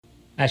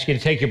I ask you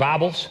to take your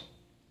Bibles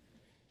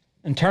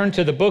and turn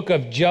to the book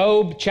of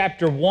Job,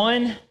 chapter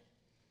 1.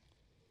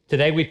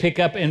 Today we pick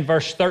up in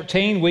verse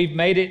 13. We've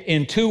made it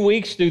in 2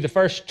 weeks through the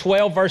first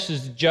 12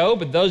 verses of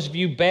Job. And those of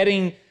you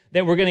betting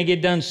that we're going to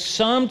get done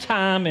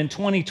sometime in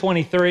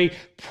 2023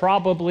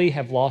 probably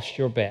have lost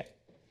your bet.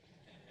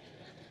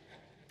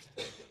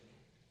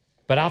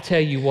 But I'll tell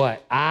you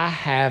what, I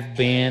have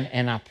been,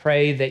 and I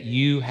pray that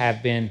you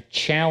have been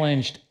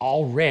challenged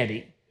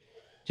already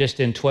just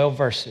in 12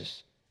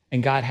 verses.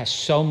 And God has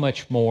so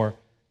much more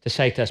to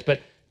say to us.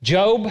 But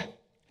Job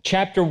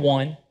chapter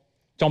 1,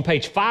 it's on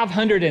page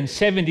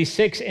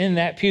 576 in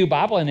that Pew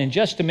Bible. And in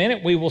just a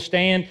minute, we will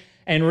stand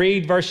and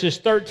read verses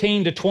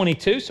 13 to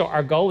 22. So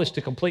our goal is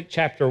to complete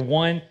chapter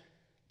 1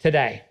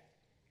 today.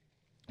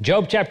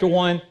 Job chapter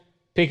 1,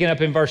 picking up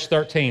in verse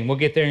 13. We'll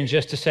get there in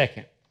just a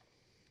second.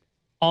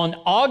 On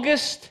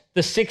August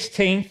the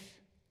 16th,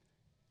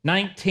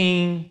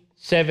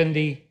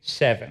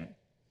 1977,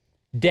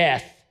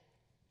 death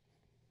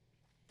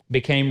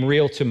became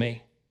real to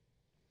me.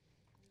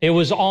 It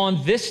was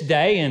on this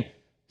day, and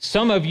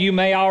some of you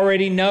may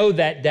already know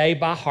that day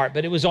by heart,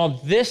 but it was on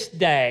this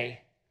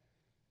day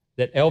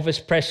that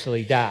Elvis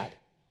Presley died.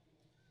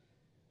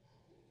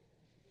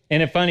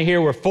 And it's funny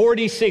here,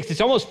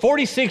 it's almost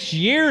 46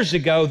 years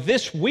ago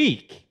this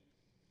week,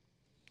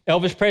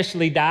 Elvis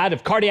Presley died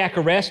of cardiac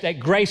arrest at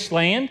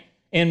Graceland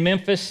in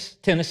Memphis,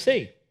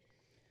 Tennessee.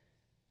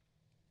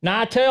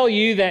 Now, I tell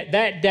you that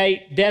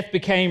date, death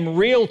became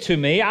real to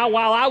me.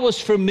 While I was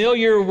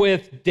familiar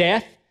with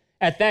death,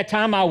 at that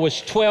time I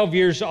was 12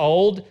 years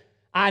old.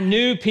 I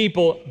knew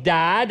people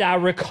died. I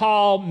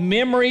recall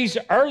memories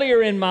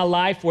earlier in my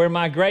life where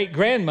my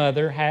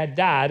great-grandmother had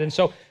died. And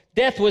so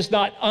death was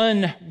not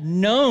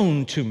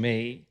unknown to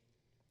me.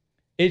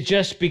 It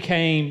just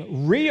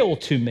became real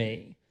to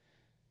me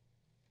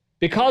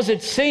because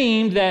it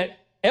seemed that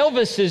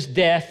Elvis's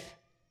death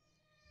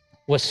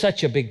was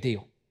such a big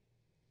deal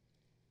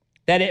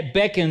that it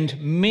beckoned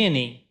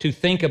many to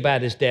think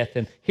about his death.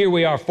 And here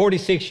we are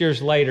 46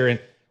 years later, and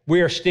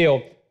we are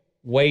still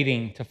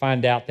waiting to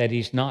find out that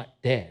he's not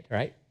dead,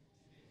 right?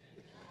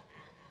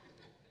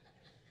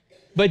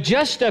 But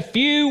just a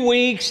few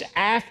weeks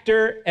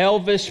after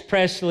Elvis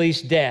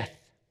Presley's death,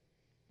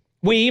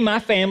 my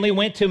family,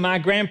 went to my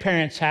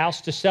grandparents'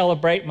 house to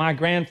celebrate my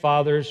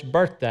grandfather's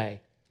birthday,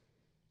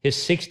 his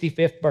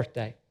 65th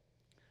birthday.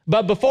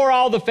 But before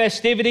all the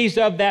festivities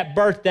of that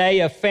birthday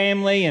of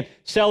family and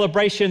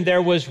celebration,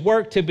 there was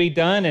work to be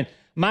done. And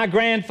my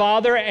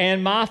grandfather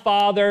and my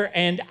father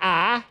and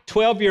I,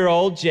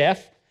 12-year-old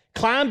Jeff,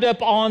 climbed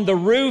up on the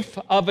roof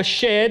of a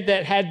shed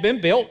that had been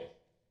built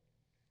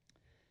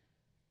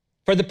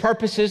for the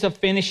purposes of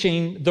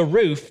finishing the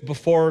roof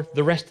before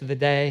the rest of the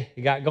day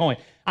got going.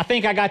 I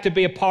think I got to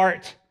be a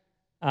part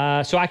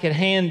so I could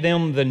hand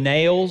them the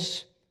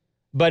nails,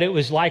 but it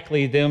was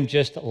likely them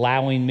just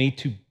allowing me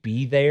to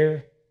be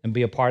there and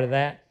be a part of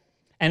that.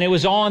 And it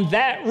was on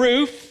that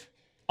roof,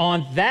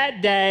 on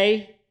that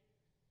day,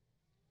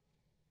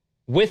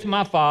 with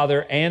my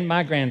father and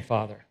my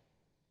grandfather,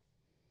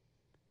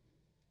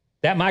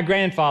 that my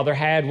grandfather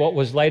had what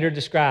was later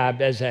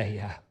described as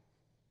a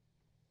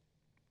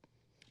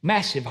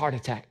massive heart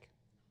attack.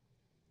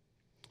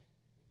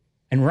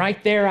 And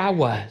right there I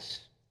was,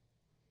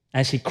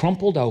 as he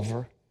crumpled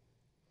over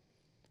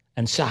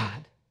and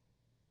sighed.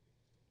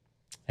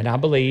 And I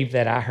believe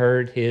that I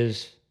heard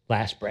his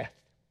last breath.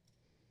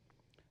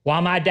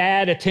 While my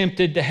dad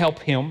attempted to help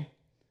him,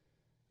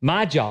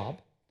 my job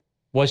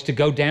was to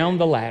go down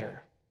the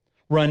ladder,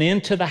 run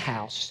into the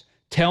house,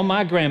 tell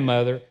my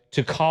grandmother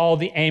to call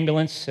the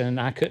ambulance,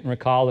 and I couldn't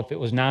recall if it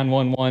was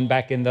 911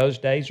 back in those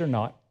days or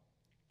not.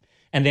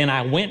 And then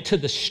I went to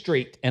the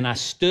street, and I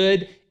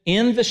stood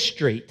in the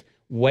street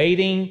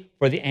waiting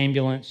for the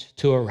ambulance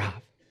to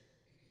arrive,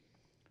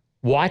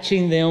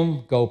 watching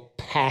them go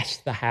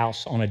past the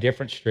house on a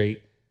different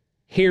street,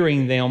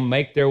 hearing them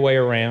make their way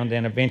around,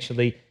 and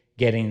eventually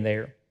getting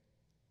there.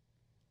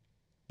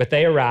 But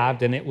they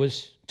arrived, and it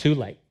was too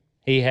late.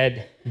 He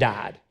had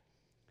died.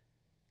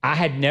 I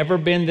had never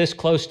been this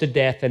close to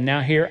death, and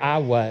now here I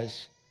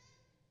was.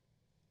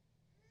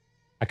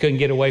 I couldn't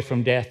get away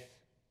from death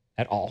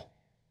at all.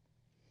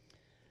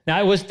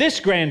 Now, it was this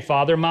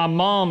grandfather, my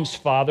mom's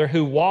father,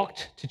 who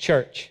walked to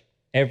church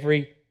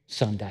every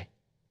Sunday.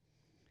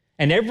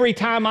 And every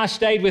time I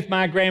stayed with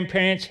my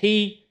grandparents,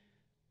 he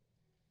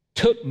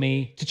took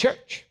me to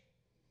church.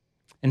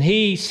 And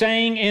he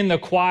sang in the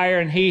choir,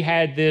 and he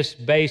had this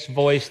bass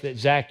voice that,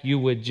 Zach, you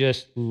would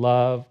just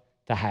love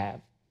to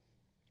have.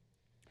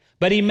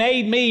 But he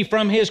made me,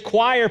 from his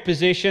choir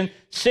position,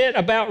 sit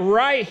about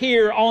right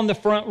here on the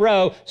front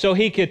row so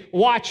he could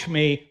watch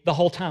me the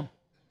whole time.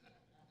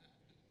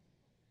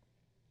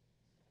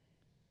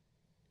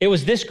 It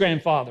was this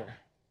grandfather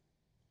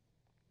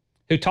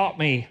who taught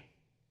me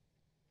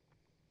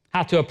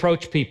how to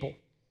approach people,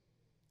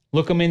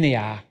 look them in the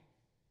eye,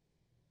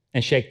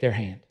 and shake their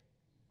hand.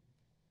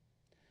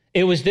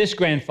 It was this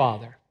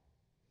grandfather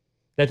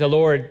that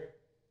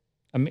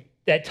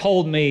that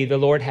told me the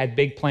Lord had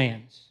big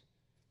plans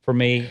for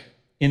me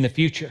in the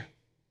future.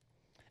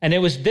 And it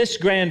was this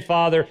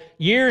grandfather,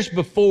 years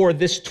before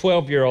this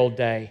 12-year-old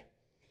day,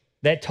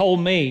 that told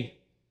me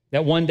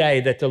that one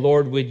day that the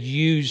Lord would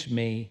use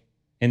me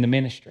in the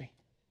ministry.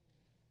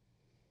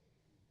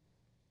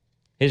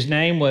 His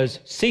name was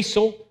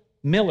Cecil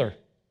Miller.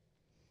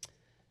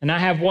 And I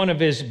have one of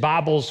his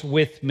Bibles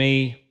with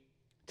me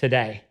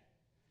today.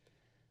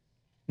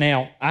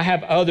 Now, I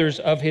have others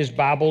of his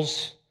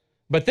Bibles,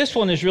 but this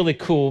one is really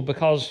cool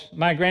because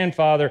my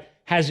grandfather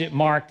has it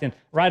marked, and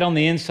right on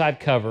the inside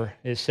cover,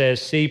 it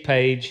says, see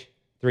page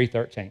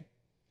 313.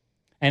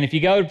 And if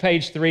you go to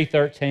page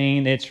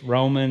 313, it's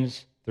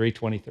Romans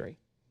 3:23.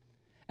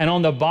 And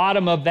on the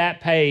bottom of that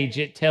page,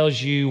 it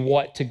tells you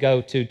what to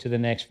go to the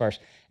next verse.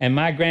 And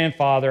my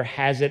grandfather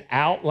has it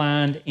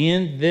outlined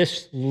in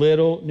this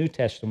little New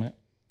Testament,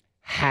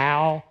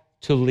 how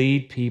to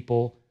lead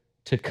people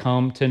to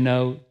come to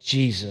know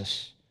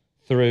Jesus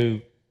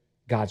through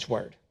God's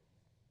Word.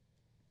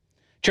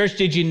 Church,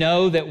 did you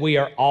know that we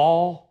are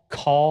all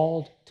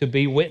called to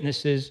be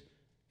witnesses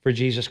for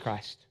Jesus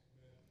Christ?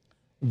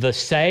 The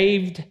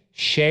saved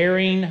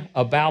sharing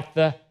about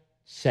the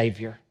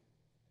Savior.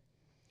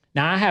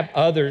 Now, I have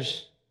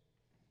others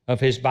of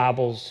his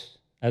Bibles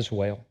as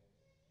well.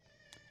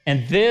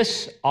 And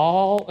this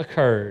all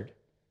occurred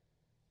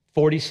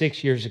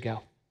 46 years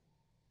ago.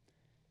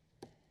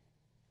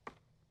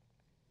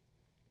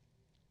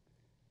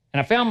 And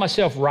I found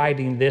myself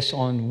writing this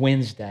on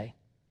Wednesday.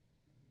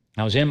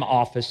 I was in my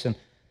office, and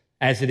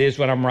as it is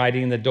when I'm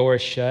writing, the door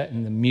is shut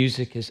and the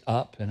music is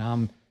up, and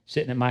I'm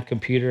sitting at my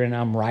computer and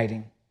I'm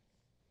writing.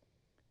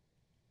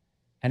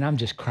 And I'm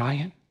just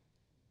crying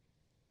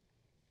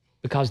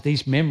because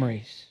these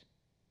memories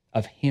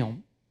of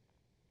him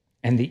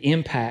and the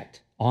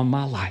impact on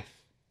my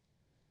life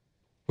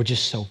were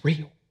just so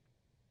real.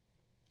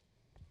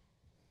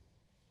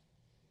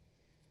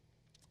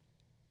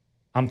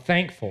 I'm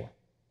thankful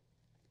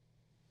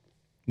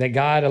that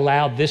God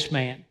allowed this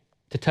man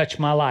to touch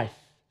my life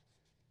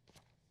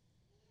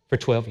for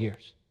 12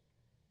 years.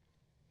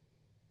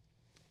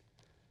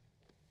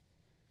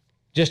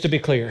 Just to be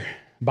clear,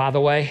 by the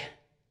way,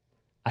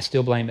 I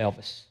still blame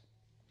Elvis.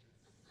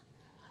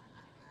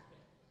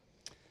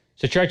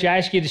 So, church, I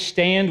ask you to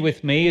stand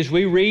with me as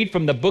we read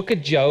from the book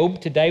of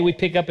Job. Today we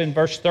pick up in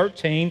verse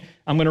 13.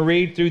 I'm going to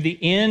read through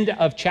the end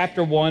of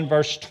chapter 1,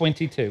 verse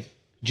 22.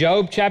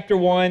 Job chapter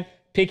 1,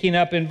 picking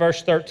up in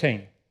verse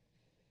 13.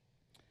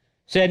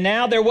 Said,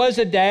 now there was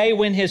a day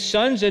when his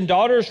sons and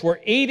daughters were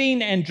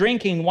eating and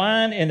drinking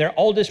wine in their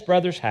oldest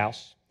brother's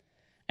house.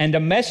 And a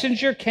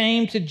messenger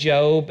came to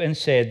Job and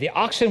said, the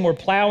oxen were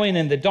plowing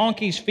and the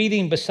donkeys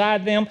feeding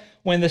beside them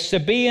when the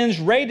Sabaeans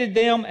raided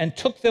them and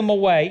took them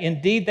away.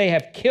 Indeed, they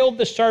have killed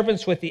the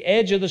servants with the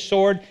edge of the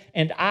sword,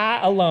 and I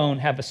alone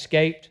have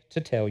escaped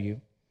to tell you.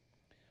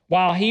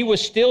 While he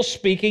was still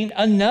speaking,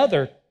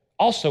 another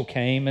also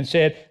came and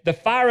said, the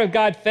fire of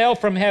God fell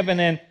from heaven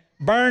and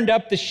burned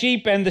up the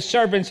sheep and the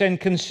servants and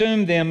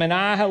consumed them, and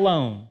I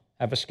alone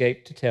have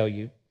escaped to tell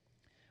you.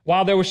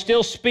 While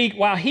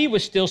he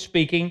was still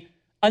speaking,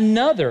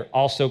 another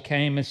also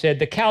came and said,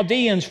 the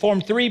Chaldeans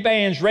formed 3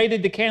 bands,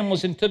 raided the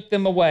camels and took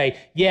them away.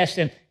 Yes,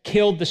 and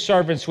killed the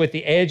servants with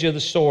the edge of the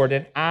sword,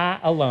 and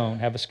I alone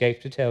have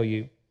escaped to tell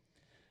you.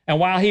 And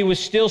while he was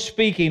still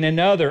speaking,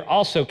 another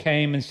also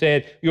came and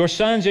said, your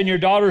sons and your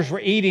daughters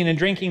were eating and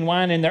drinking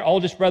wine in their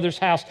oldest brother's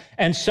house,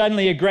 and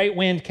suddenly a great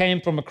wind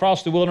came from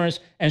across the wilderness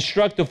and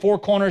struck the 4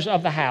 corners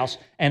of the house,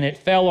 and it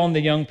fell on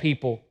the young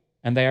people,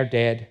 and they are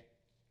dead.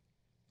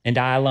 And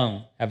I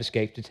alone have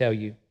escaped to tell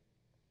you.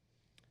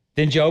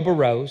 Then Job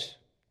arose,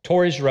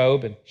 tore his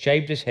robe, and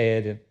shaved his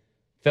head, and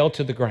fell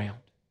to the ground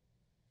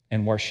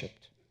and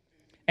worshiped.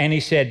 And he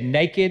said,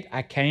 naked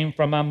I came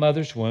from my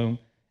mother's womb,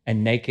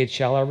 and naked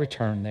shall I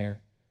return there.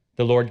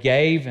 The Lord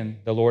gave, and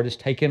the Lord has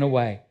taken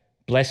away.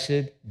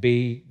 Blessed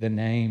be the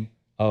name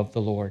of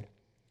the Lord.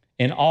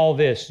 In all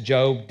this,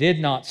 Job did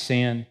not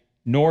sin,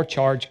 nor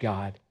charge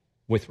God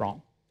with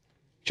wrong.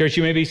 Church,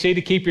 you may be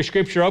seated. Keep your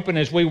scripture open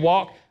as we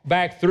walk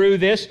back through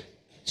this.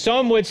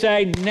 Some would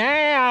say,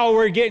 now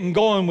we're getting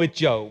going with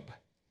Job.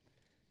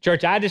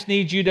 Church, I just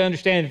need you to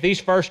understand that these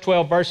first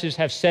 12 verses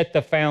have set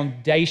the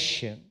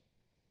foundation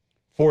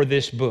for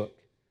this book.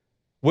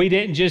 We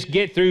didn't just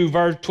get through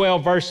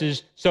 12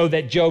 verses so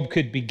that Job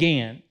could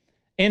begin.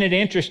 Isn't it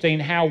interesting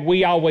how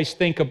we always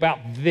think about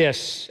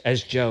this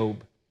as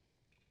Job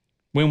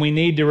when we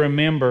need to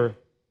remember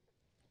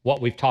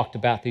what we've talked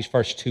about these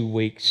first 2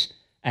 weeks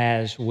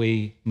as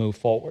we move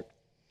forward.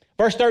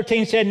 Verse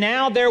 13 said,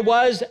 now there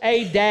was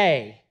a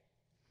day.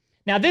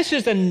 Now this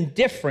is a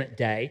different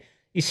day.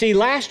 You see,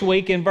 last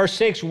week in verse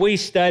 6, we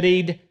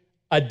studied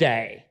a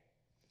day.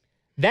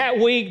 That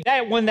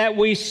one that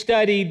we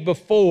studied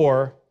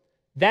before,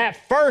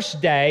 that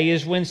first day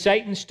is when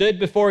Satan stood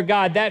before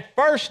God. That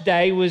first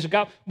day was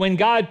when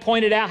God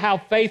pointed out how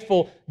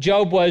faithful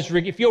Job was.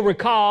 If you'll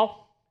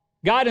recall,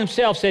 God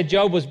himself said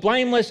Job was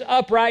blameless,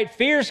 upright,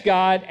 fears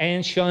God,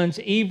 and shuns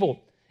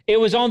evil. It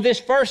was on this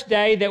first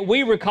day that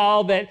we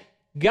recall that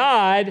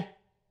God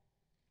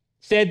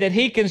said that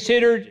he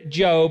considered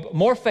Job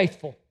more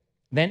faithful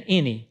than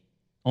any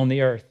on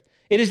the earth.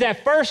 It is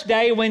that first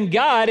day when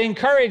God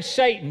encouraged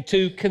Satan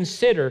to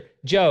consider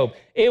Job.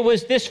 It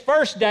was this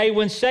first day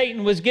when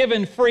Satan was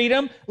given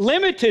freedom,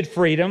 limited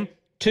freedom,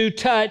 to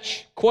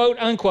touch, quote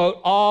unquote,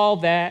 all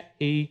that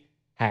he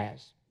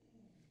has.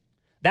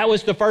 That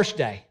was the first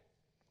day.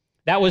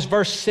 That was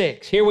verse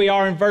 6. Here we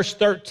are in verse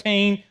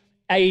 13,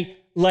 a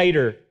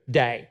later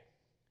day.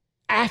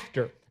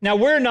 After. Now,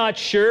 we're not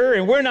sure,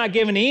 and we're not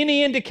given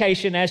any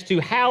indication as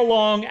to how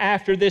long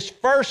after this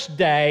first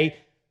day,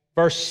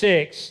 verse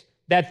 6,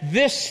 that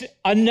this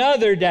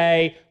another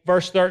day,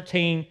 verse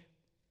 13,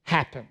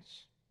 happens.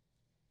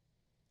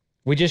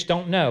 We just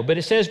don't know. But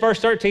it says, verse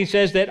 13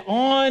 says that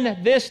on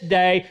this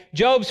day,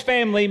 Job's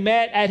family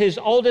met at his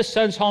oldest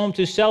son's home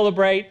to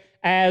celebrate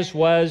as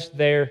was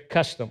their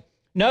custom.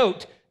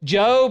 Note,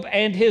 Job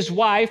and his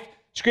wife,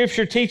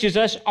 Scripture teaches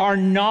us, are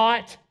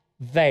not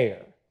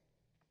there.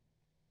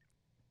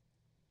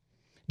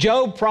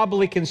 Job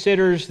probably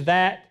considers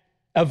that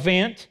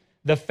event,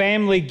 the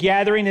family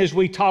gathering, as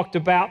we talked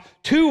about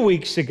 2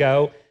 weeks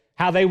ago,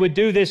 how they would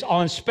do this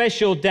on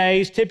special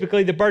days,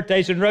 typically the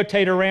birthdays, and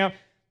rotate around,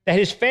 that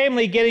his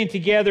family getting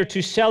together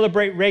to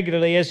celebrate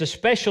regularly as a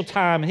special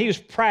time, and he was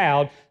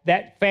proud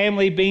that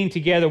family being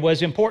together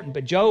was important,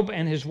 but Job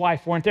and his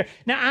wife weren't there.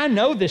 Now, I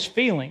know this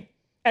feeling.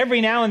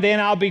 Every now and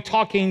then I'll be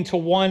talking to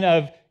one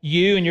of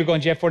you, and you're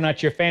going, Jeff, we're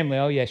not your family.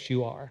 Oh, yes,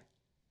 you are.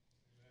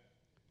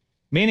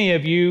 Many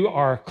of you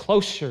are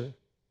closer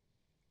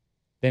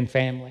than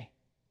family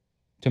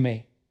to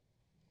me.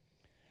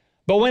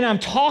 But when I'm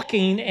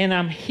talking and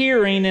I'm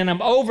hearing and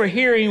I'm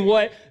overhearing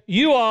what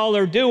you all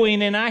are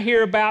doing, and I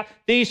hear about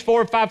these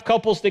 4 or 5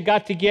 couples that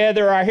got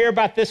together, or I hear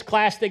about this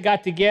class that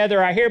got together,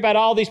 or I hear about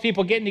all these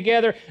people getting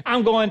together,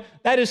 I'm going,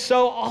 that is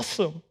so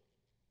awesome,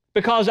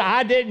 because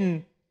I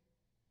didn't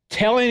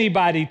tell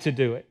anybody to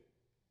do it.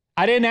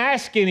 I didn't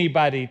ask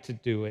anybody to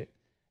do it.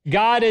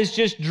 God has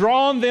just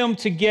drawn them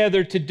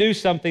together to do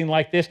something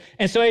like this.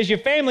 And so as your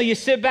family, you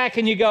sit back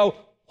and you go,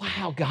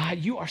 wow, God,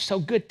 you are so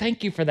good.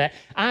 Thank you for that.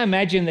 I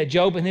imagine that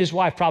Job and his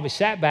wife probably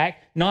sat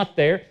back, not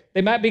there.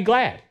 They might be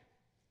glad.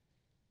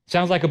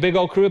 Sounds like a big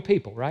old crew of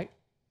people, right?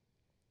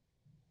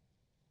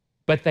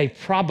 But they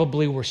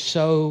probably were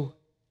so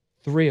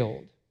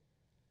thrilled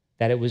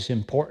that it was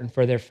important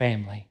for their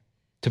family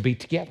to be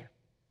together.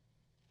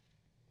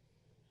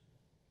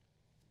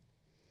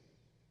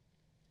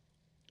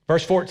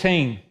 Verse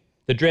 14,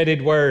 the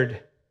dreaded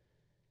word,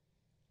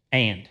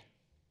 and.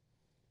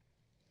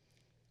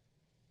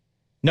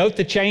 Note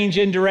the change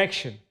in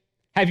direction.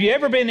 Have you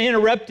ever been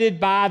interrupted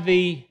by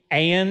the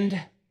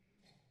and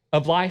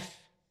of life?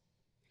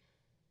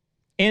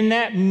 In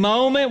that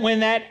moment when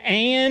that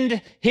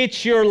and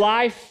hits your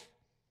life,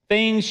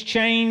 things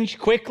change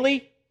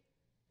quickly,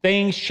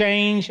 things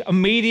change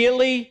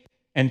immediately,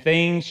 and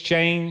things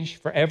change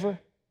forever.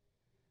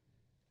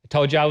 I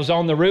told you I was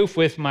on the roof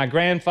with my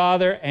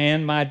grandfather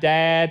and my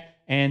dad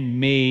and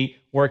me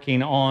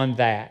working on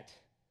that.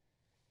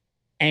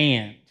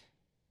 And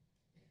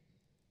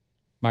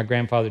my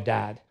grandfather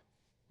died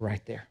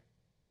right there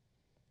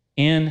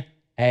in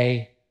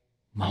a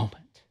moment.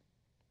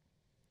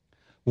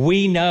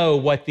 We know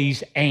what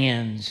these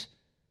ands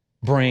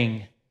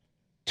bring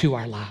to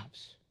our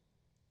lives.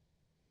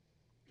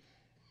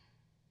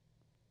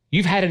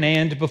 You've had an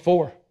and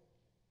before.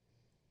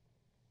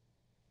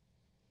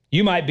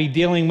 You might be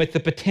dealing with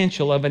the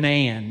potential of an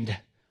and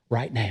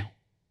right now.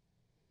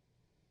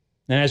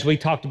 And as we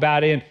talked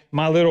about in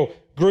my little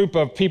group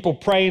of people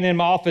praying in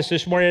my office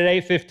this morning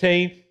at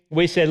 8:15,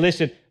 we said,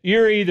 listen,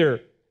 you're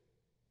either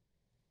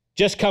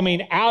just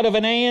coming out of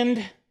an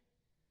and,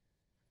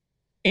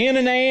 in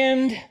an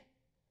and,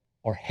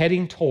 or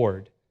heading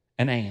toward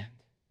an and.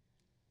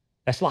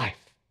 That's life,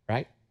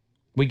 right?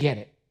 We get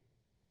it.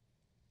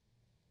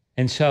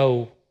 And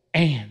so,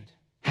 and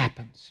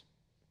happens.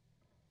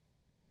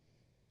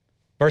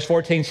 Verse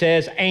 14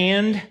 says,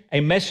 and a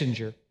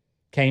messenger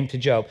came to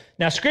Job.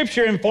 Now,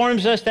 Scripture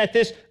informs us that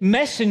this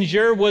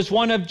messenger was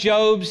one of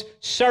Job's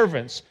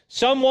servants,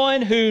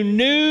 someone who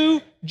knew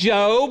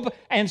Job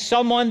and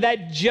someone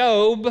that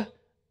Job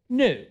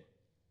knew.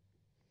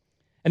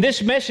 And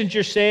this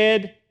messenger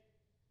said,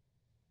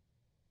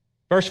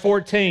 verse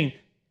 14,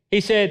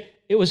 he said,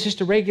 it was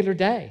just a regular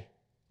day.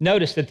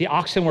 Notice that the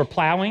oxen were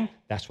plowing.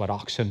 That's what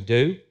oxen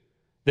do.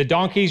 The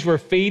donkeys were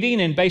feeding,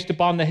 and based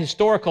upon the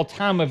historical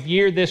time of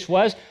year this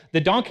was,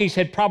 the donkeys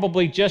had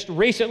probably just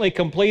recently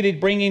completed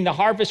bringing the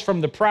harvest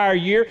from the prior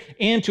year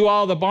into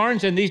all the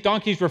barns, and these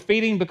donkeys were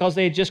feeding because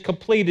they had just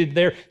completed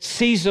their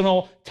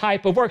seasonal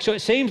type of work. So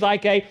it seems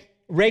like a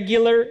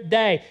regular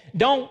day.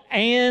 Don't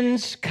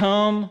ands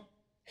come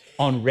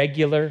on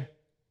regular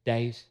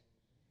days?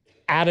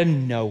 Out of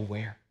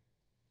nowhere.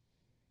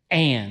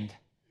 And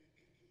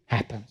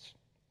happens.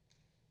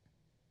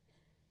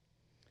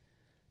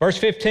 Verse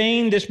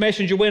 15, this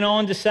messenger went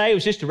on to say, it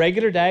was just a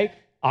regular day.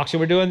 Oxen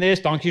were doing this,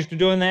 donkeys were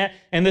doing that.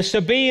 And the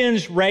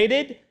Sabaeans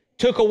raided,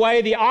 took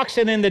away the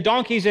oxen and the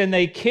donkeys, and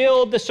they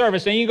killed the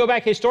servants. Now, you can go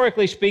back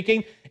historically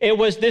speaking. It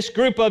was this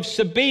group of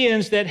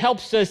Sabaeans that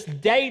helps us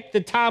date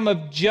the time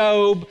of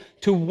Job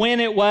to when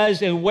it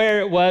was and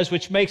where it was,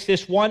 which makes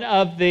this one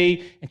of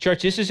the, and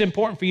church, this is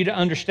important for you to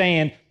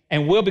understand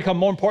and will become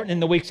more important in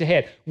the weeks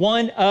ahead,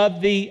 one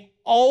of the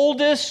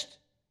oldest,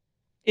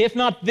 if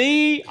not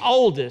the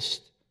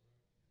oldest,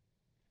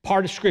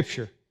 part of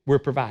Scripture we're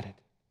provided.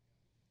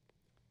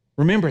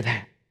 Remember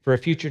that for a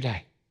future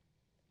day.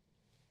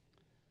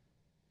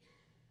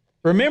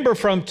 Remember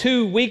from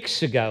 2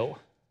 weeks ago,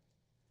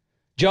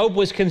 Job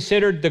was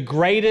considered the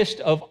greatest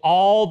of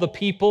all the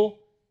people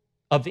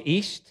of the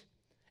East.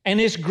 And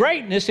his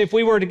greatness, if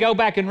we were to go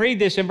back and read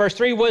this in verse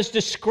 3, was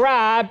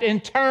described in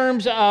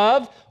terms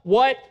of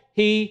what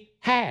he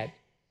had.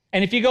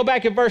 And if you go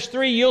back in verse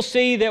 3, you'll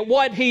see that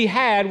what he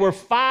had were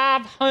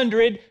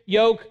 500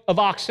 yoke of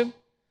oxen.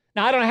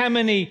 Now, I don't know how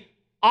many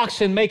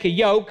oxen make a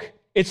yoke.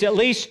 It's at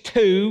least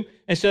 2,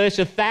 and so it's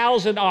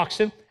 1,000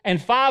 oxen,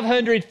 and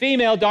 500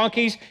 female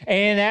donkeys,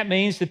 and that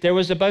means that there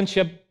was a bunch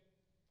of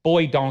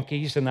boy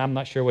donkeys, and I'm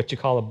not sure what you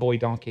call a boy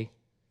donkey.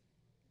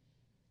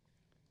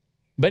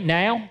 But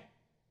now,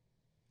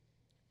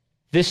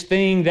 this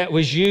thing that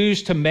was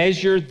used to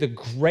measure the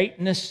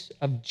greatness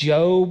of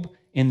Job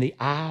in the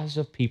eyes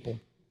of people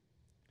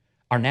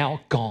are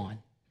now gone,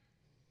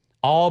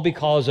 all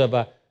because of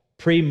a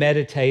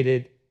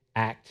premeditated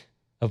act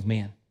of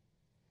men.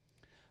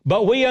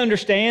 But we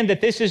understand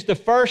that this is the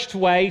first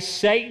way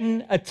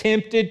Satan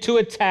attempted to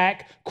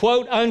attack,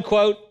 quote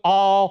unquote,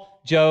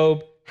 all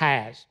Job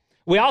has.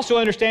 We also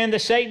understand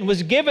that Satan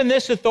was given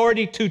this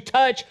authority to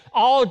touch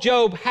all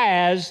Job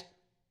has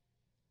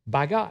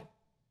by God.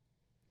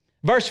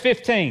 Verse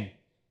 15,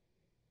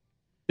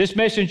 this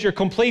messenger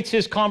completes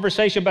his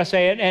conversation by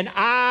saying, and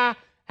I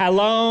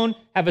alone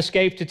have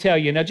escaped to tell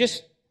you. Now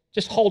just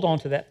hold on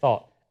to that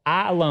thought.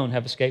 I alone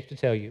have escaped to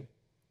tell you.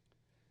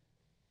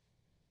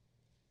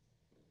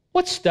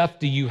 What stuff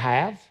do you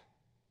have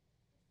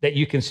that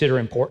you consider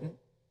important?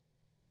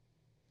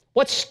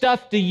 What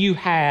stuff do you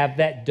have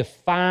that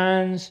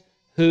defines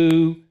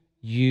who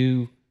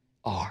you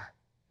are?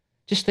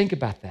 Just think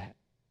about that.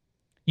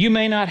 You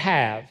may not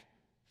have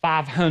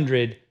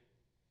 500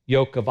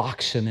 yoke of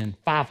oxen and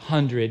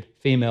 500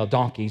 female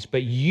donkeys,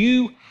 but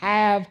you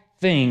have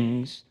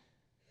things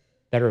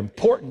that are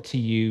important to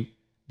you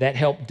that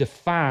help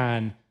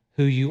define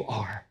who you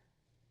are.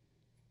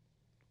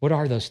 What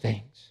are those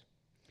things?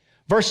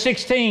 Verse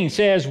 16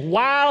 says,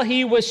 while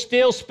he was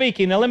still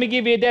speaking, now let me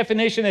give you a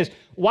definition of this.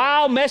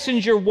 While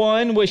messenger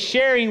one was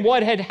sharing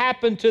what had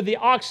happened to the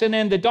oxen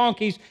and the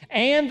donkeys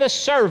and the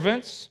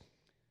servants,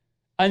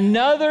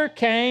 another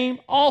came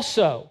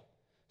also.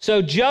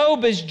 So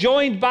Job is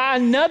joined by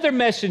another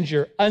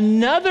messenger,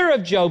 another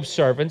of Job's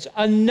servants,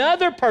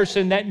 another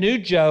person that knew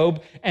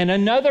Job, and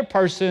another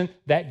person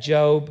that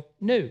Job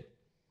knew.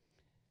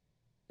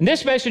 And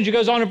this messenger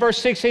goes on in verse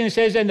 16 and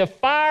says, and the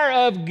fire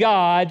of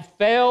God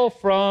fell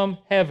from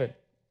heaven.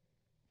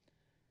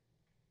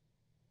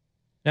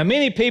 Now,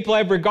 many people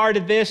have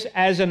regarded this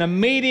as an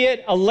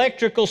immediate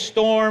electrical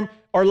storm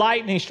or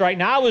lightning strike.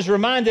 Now, I was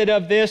reminded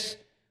of this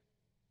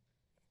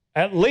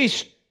at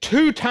least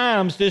 2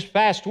 times this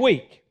past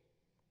week.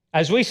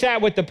 As we sat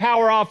with the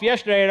power off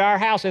yesterday at our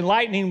house and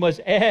lightning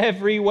was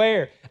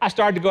everywhere. I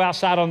started to go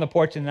outside on the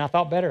porch and I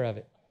thought better of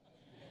it.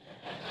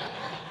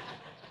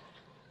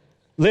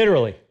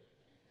 Literally.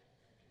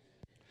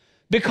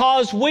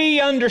 Because we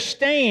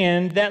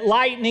understand that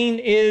lightning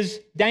is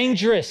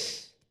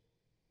dangerous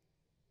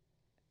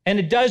and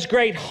it does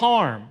great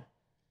harm.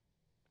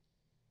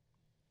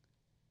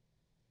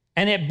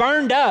 And it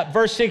burned up,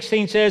 verse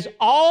 16 says,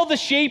 all the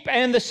sheep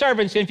and the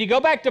servants. And if you go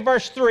back to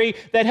verse 3,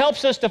 that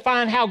helps us to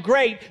find how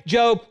great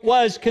Job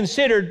was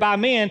considered by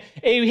men.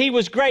 He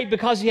was great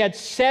because he had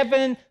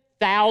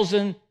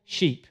 7,000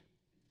 sheep.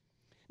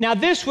 Now,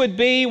 this would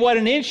be what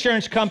an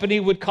insurance company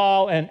would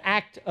call an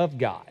act of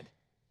God.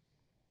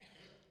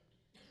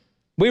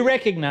 We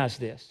recognize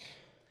this.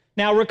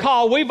 Now,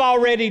 recall, we've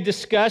already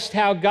discussed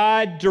how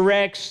God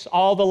directs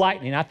all the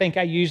lightning. I think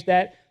I used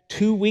that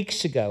 2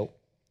 weeks ago.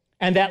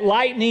 And that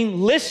lightning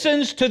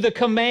listens to the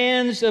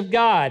commands of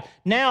God.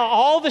 Now,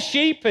 all the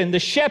sheep and the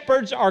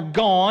shepherds are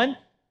gone.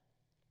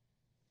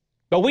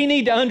 But we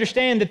need to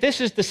understand that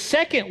this is the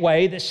second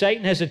way that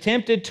Satan has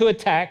attempted to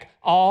attack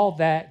all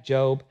that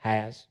Job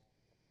has.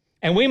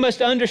 And we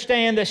must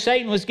understand that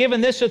Satan was given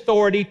this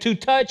authority to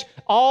touch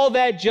all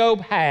that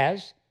Job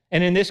has,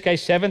 and in this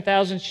case,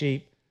 7,000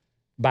 sheep,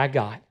 by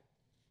God.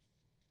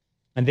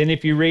 And then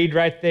if you read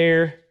right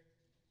there,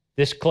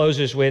 this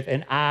closes with,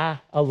 and I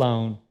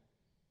alone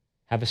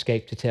have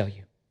escaped to tell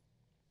you.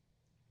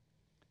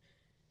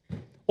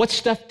 What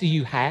stuff do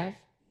you have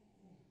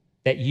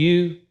that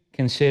you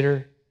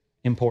consider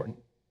important?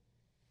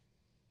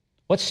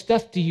 What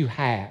stuff do you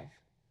have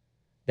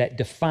that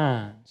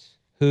defines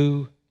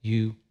who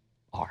you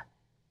are?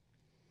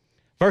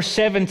 Verse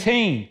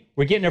 17,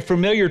 We're getting a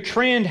familiar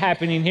trend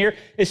happening here.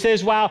 It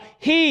says, while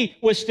he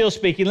was still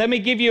speaking, let me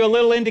give you a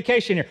little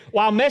indication here.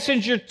 While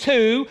messenger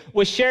 2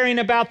 was sharing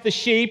about the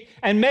sheep,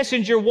 and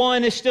messenger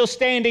 1 is still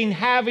standing,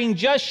 having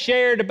just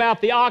shared about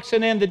the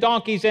oxen and the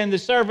donkeys and the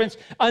servants,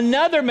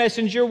 another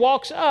messenger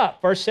walks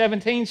up. Verse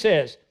 17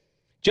 says,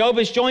 Job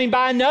is joined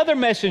by another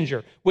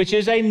messenger, which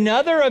is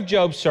another of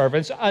Job's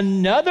servants,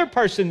 another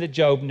person that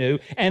Job knew,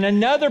 and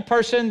another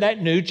person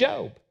that knew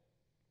Job.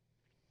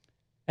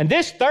 And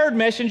this third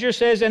messenger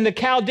says, and the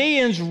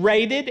Chaldeans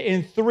raided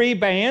in 3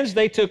 bands.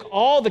 They took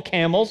all the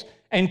camels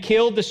and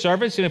killed the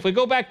servants. And if we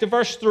go back to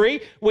verse 3,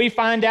 we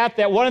find out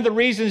that one of the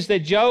reasons that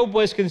Job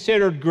was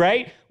considered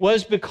great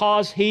was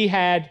because he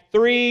had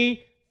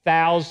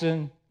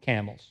 3,000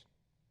 camels.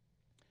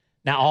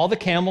 Now, all the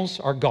camels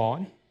are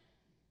gone,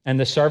 and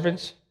the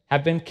servants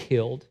have been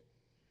killed.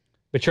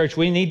 But church,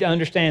 we need to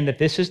understand that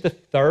this is the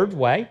third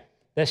way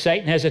that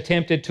Satan has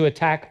attempted to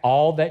attack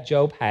all that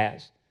Job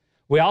has.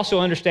 We also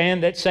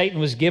understand that Satan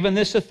was given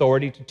this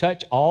authority to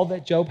touch all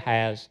that Job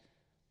has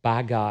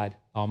by God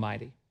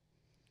Almighty.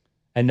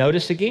 And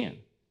notice again,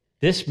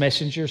 this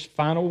messenger's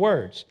final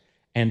words,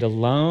 and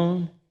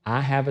alone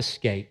I have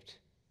escaped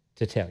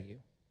to tell you.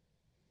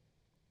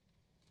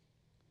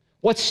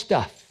 What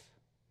stuff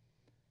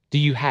do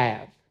you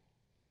have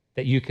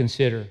that you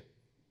consider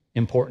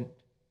important?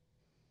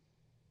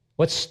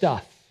 What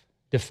stuff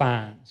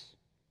defines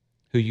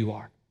who you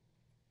are?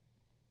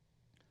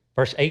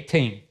 Verse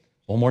 18.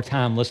 One more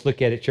time, let's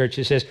look at it, church.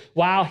 It says,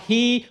 while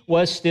he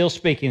was still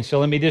speaking. So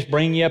let me just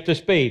bring you up to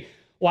speed.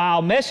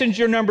 While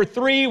messenger number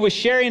 3 was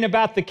sharing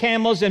about the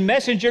camels, and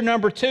messenger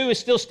number 2 is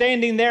still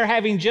standing there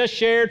having just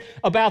shared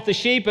about the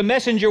sheep, and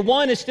messenger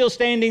 1 is still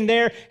standing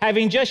there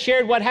having just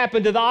shared what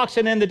happened to the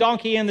oxen and the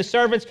donkey and the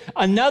servants,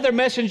 another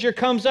messenger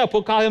comes up.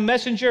 We'll call him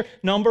messenger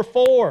number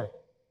 4.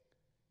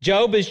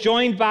 Job is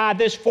joined by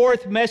this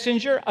 4th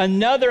messenger,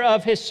 another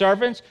of his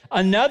servants,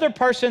 another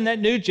person that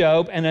knew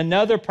Job, and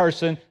another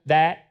person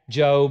that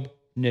Job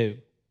knew.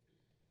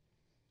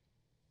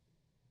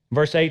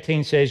 Verse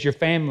 18 says, your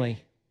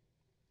family,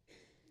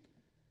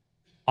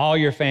 all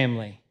your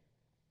family,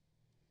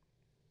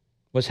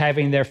 was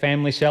having their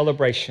family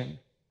celebration,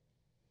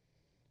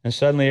 and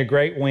suddenly a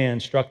great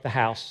wind struck the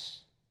house.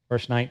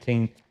 Verse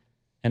 19,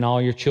 and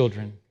all your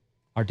children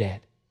are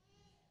dead.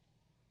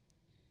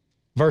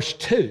 Verse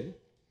 2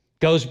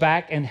 goes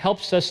back and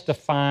helps us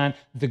define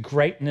the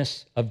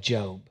greatness of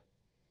Job.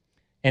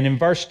 And in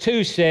verse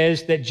 2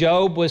 says that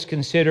Job was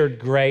considered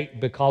great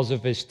because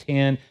of his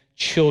 10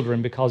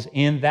 children, because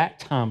in that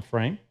time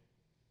frame,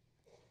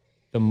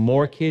 the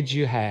more kids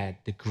you had,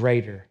 the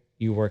greater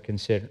you were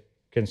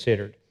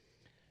considered.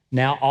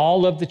 Now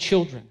all of the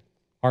children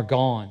are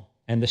gone,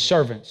 and the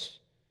servants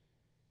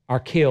are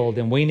killed,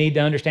 and we need to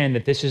understand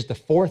that this is the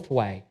 4th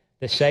way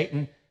that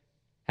Satan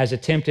has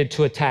attempted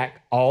to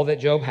attack all that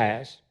Job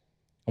has.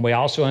 And we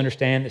also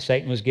understand that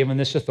Satan was given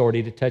this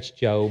authority to touch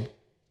Job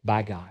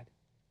by God.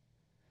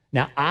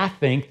 Now, I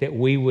think that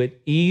we would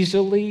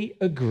easily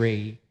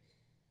agree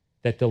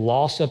that the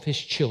loss of his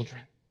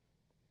children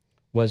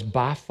was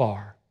by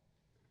far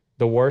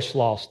the worst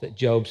loss that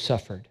Job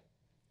suffered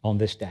on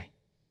this day.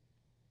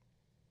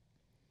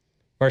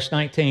 Verse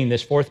 19,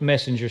 this 4th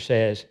messenger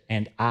says,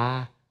 and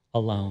I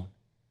alone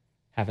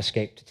have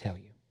escaped to tell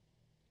you.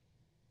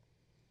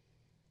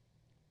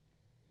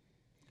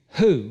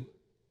 Who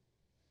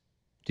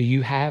do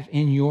you have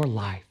in your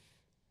life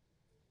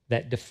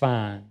that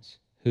defines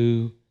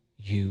who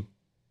you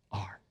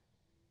are?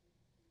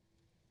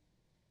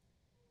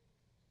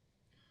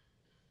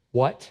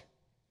 What?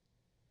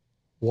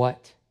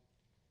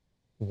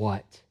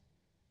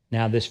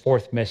 Now, this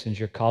 4th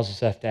messenger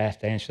causes us to have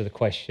to answer the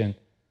question,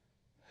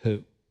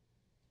 who?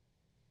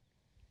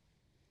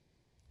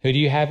 Who do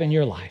you have in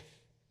your life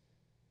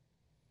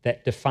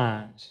that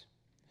defines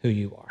who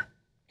you are?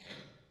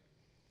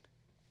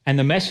 And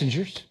the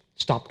messengers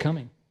stopped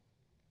coming.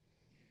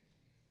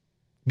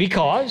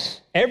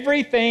 Because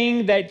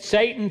everything that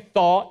Satan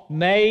thought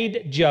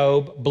made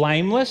Job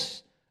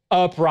blameless,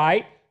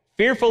 upright,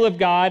 fearful of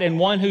God, and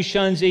one who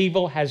shuns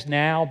evil has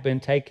now been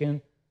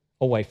taken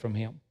away from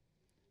him.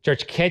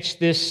 Church, catch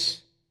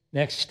this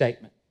next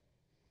statement.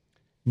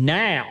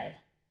 Now,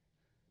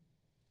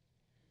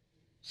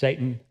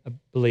 Satan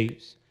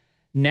believes,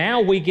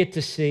 now we get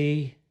to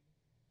see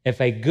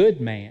if a good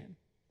man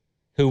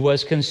who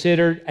was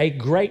considered a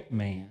great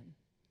man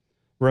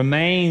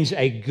remains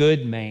a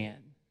good man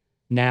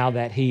now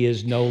that he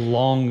is no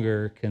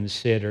longer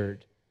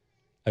considered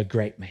a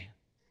great man.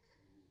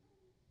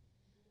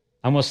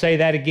 I'm going to say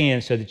that again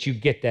so that you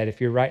get that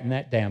if you're writing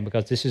that down,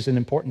 because this is an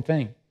important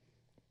thing.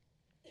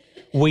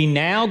 We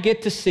now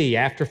get to see,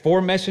 after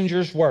 4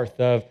 messengers worth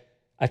of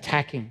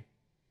attacking,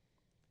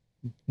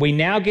 we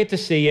now get to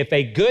see if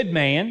a good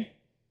man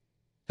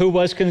who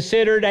was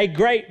considered a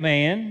great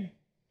man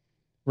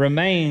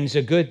remains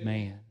a good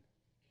man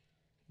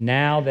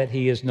now that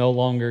he is no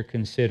longer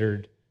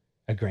considered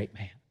a great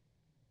man.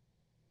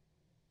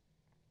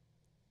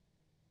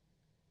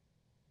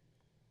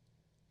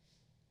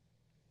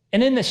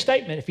 And in this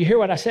statement, if you hear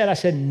what I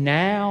said,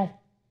 now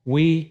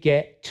we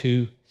get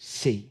to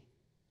see.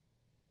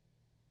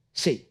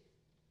 See.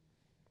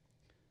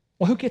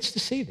 Well, who gets to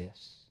see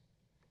this?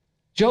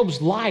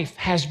 Job's life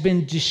has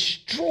been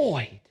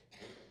destroyed.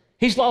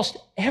 He's lost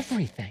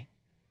everything.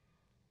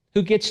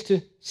 Who gets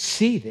to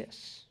see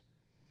this?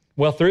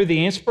 Well, through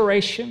the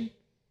inspiration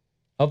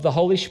of the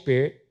Holy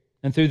Spirit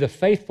and through the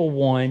faithful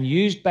one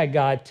used by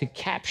God to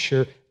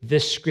capture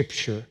this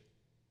scripture,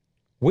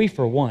 we,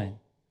 for one,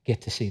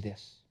 get to see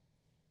this.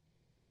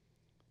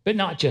 But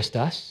not just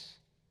us.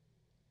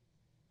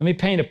 Let me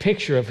paint a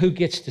picture of who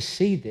gets to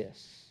see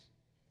this.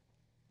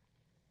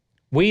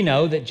 We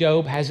know that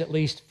Job has at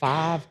least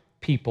 5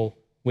 people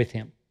with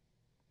him.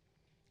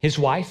 His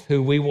wife,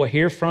 who we will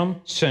hear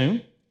from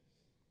soon,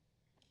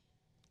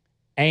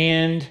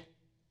 and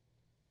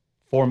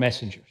 4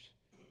 messengers.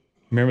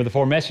 Remember the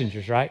 4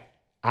 messengers, right?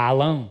 I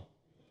alone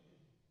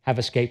have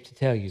escaped to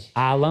tell you.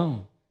 I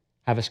alone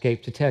have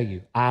escaped to tell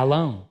you. I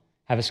alone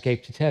have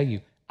escaped to tell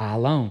you. I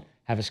alone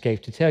have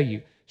escaped to tell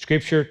you.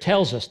 Scripture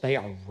tells us they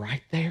are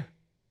right there.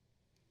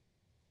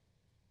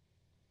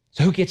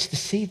 So who gets to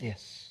see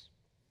this?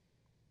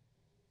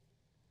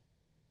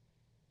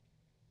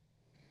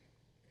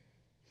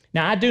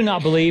 Now, I do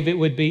not believe it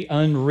would be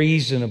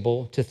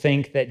unreasonable to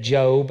think that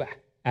Job,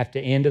 at the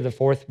end of the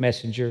 4th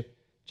messenger,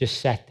 just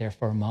sat there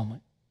for a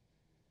moment.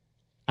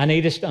 I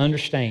need us to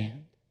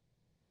understand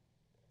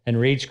and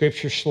read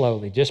Scripture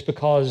slowly. Just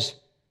because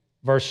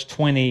verse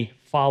 20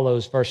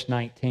 follows verse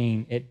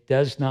 19, it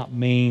does not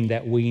mean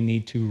that we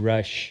need to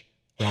rush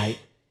right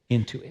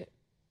into it.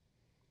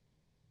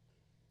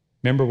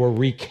 Remember, we're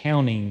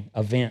recounting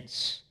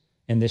events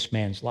in this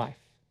man's life.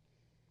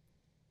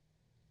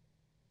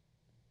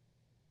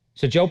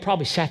 So Job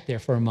probably sat there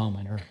for a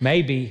moment, or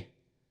maybe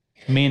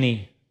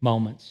many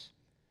moments,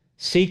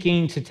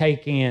 seeking to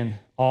take in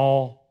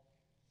all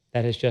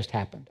that has just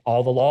happened,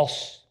 all the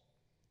loss,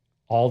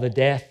 all the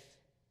death,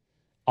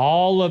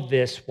 all of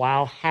this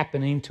while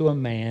happening to a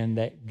man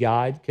that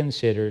God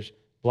considers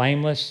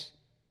blameless,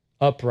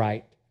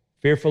 upright,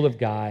 fearful of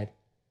God,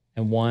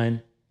 and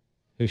one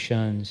who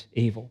shuns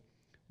evil.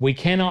 We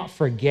cannot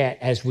forget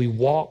as we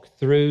walk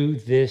through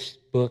this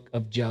book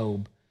of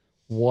Job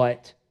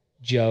what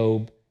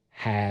Job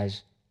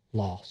has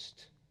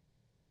lost.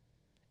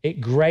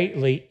 It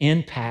greatly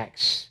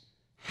impacts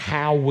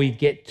how we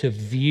get to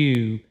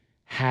view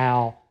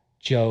how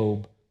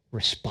Job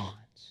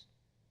responds.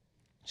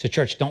 So,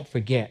 church, don't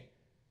forget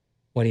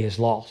what he has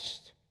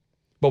lost.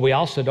 But we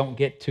also don't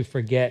get to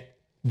forget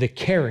the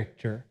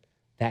character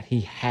that he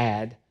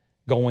had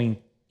going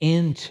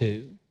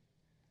into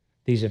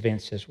these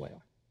events as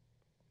well.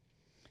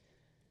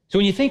 So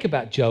when you think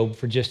about Job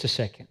for just a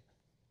second,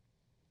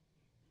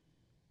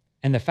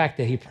 and the fact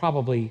that he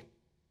probably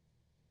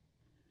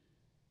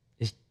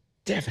is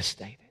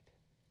devastated.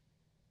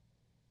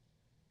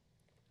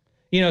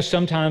 You know,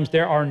 sometimes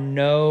there are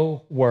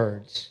no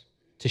words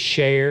to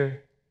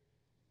share,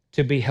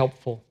 to be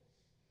helpful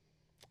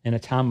in a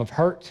time of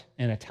hurt,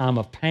 in a time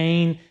of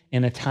pain,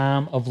 in a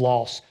time of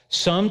loss.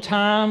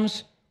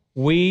 Sometimes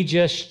we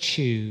just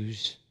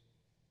choose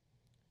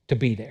to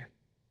be there.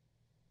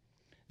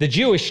 The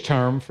Jewish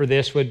term for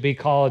this would be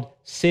called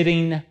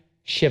sitting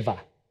Shiva.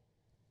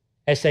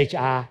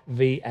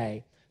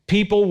 S-H-I-V-A.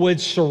 People would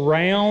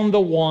surround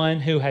the one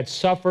who had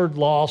suffered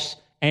loss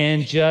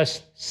and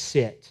just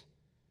sit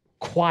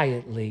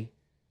quietly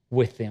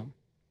with them.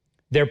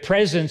 Their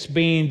presence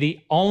being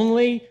the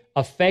only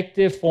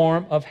effective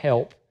form of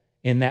help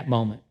in that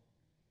moment.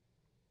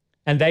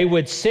 And they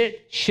would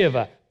sit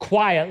Shiva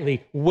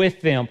quietly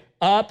with them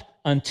up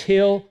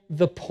until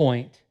the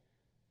point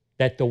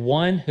that the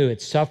one who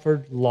had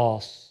suffered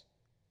loss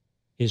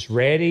is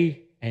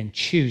ready and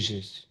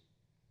chooses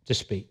to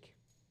speak.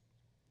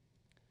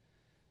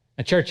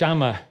 Now, church,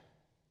 I'm a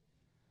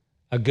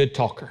good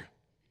talker.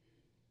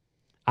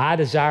 I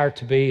desire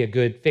to be a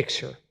good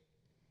fixer.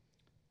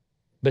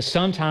 But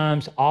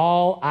sometimes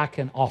all I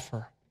can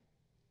offer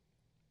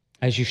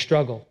as you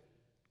struggle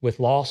with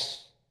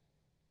loss,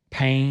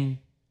 pain,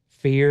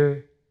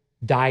 fear,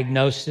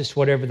 diagnosis,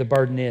 whatever the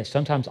burden is,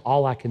 sometimes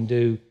all I can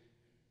do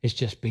is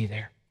just be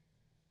there.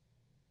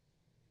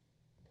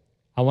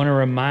 I want to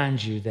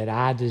remind you that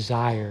I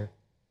desire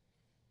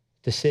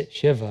to sit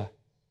Shiva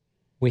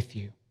with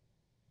you.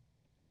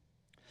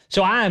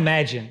 So I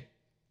imagine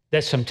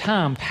that some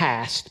time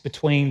passed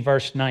between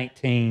verse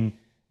 19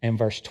 and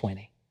verse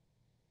 20.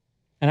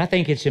 And I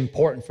think it's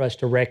important for us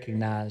to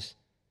recognize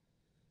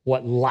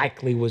what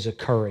likely was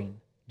occurring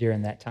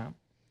during that time.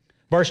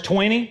 Verse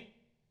 20,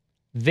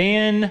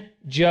 then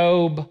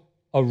Job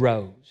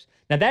arose.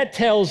 Now that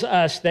tells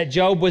us that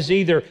Job was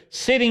either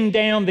sitting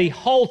down the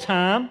whole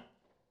time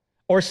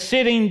or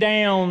sitting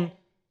down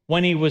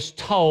when he was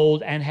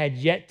told and had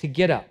yet to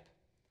get up.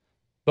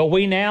 But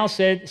we now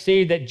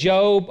see that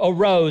Job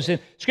arose.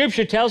 And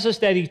Scripture tells us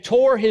that he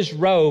tore his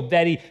robe,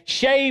 that he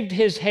shaved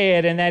his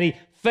head, and that he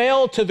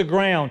fell to the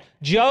ground.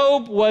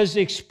 Job was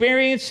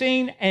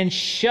experiencing and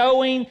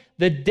showing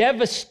the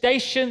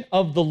devastation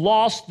of the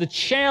loss, the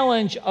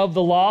challenge of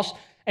the loss,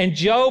 and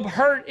Job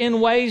hurt in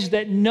ways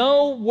that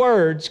no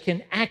words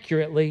can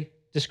accurately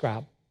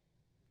describe.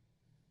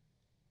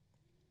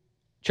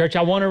 Church,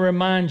 I want to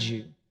remind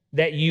you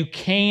that you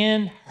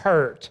can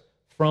hurt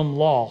from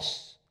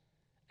loss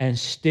and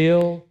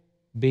still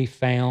be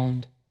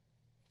found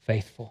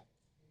faithful.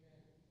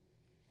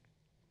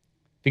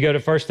 If you go to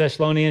 1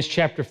 Thessalonians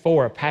chapter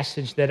 4, a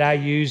passage that I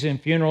use in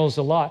funerals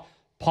a lot,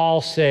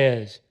 Paul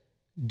says,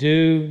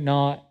 do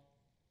not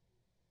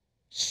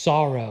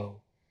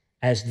sorrow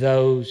as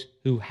those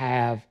who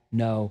have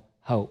no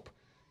hope.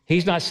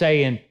 He's not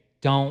saying,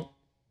 don't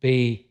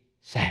be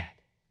sad.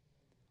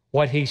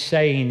 What he's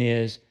saying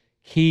is,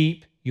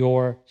 keep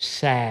your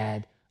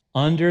sad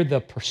under the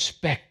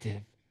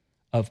perspective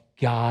of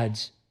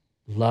God's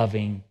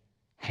loving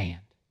hand.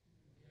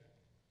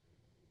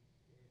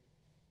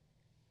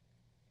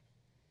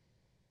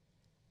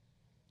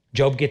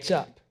 Job gets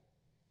up.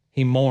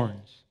 He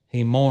mourns.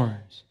 He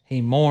mourns.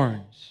 He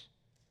mourns.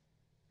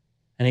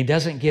 And he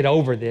doesn't get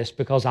over this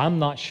because I'm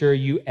not sure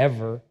you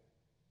ever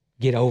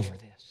get over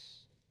this.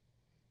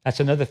 That's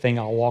another thing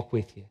I'll walk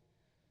with you.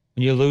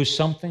 When you lose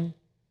something,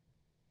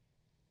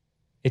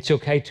 it's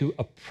okay to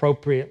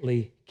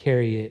appropriately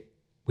carry it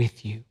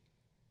with you.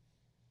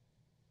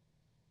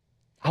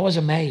 I was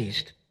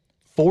amazed.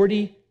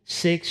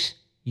 46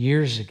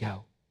 years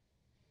ago,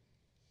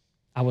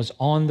 I was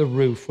on the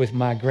roof with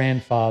my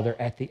grandfather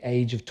at the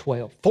age of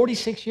 12.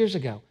 46 years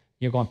ago.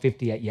 You're going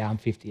 58. Yeah, I'm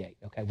 58.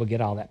 Okay, we'll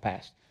get all that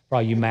passed for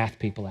all you math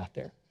people out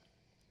there.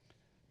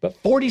 But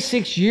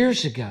 46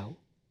 years ago,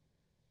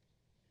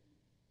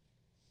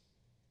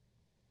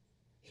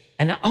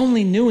 and I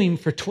only knew him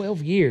for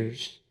 12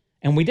 years,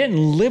 and we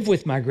didn't live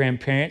with my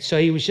grandparents, so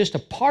he was just a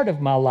part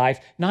of my life,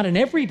 not an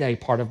everyday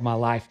part of my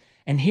life.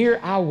 And here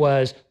I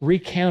was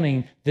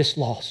recounting this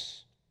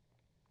loss.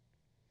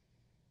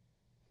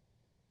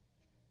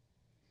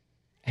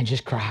 And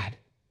just cried.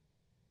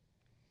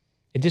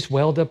 It just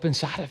welled up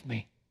inside of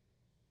me.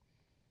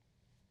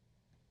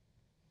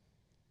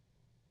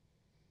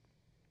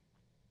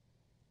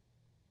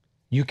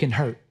 You can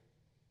hurt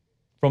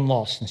from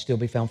loss and still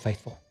be found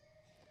faithful.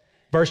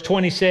 Verse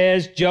 20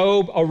 says,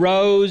 Job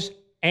arose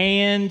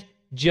and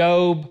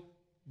Job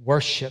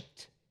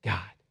worshiped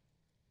God.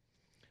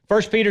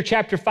 1 Peter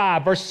chapter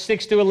 5, verses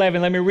 6 to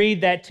 11. Let me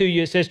read that to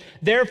you. It says,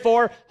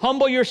 therefore,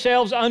 humble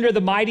yourselves under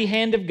the mighty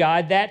hand of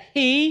God, that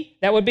He,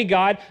 that would be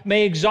God,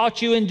 may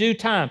exalt you in due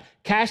time,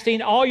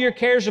 casting all your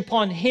cares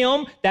upon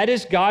Him, that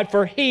is God,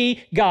 for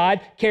He, God,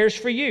 cares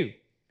for you.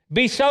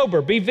 Be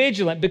sober, be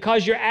vigilant,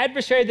 because your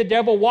adversary, the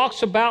devil,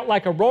 walks about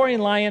like a roaring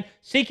lion,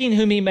 seeking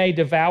whom he may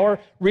devour.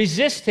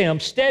 Resist him,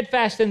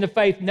 steadfast in the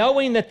faith,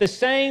 knowing that the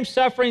same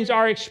sufferings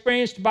are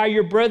experienced by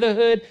your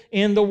brotherhood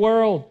in the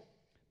world.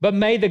 But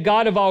may the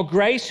God of all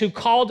grace, who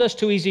called us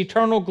to His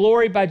eternal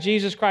glory by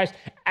Jesus Christ,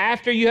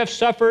 after you have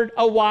suffered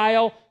a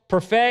while,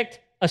 perfect,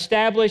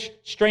 establish,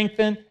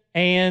 strengthen,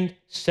 and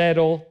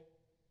settle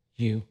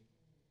you.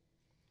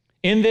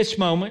 In this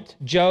moment,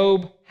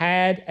 Job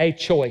had a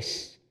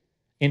choice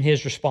in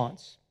his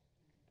response.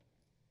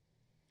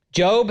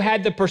 Job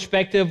had the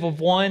perspective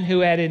of one who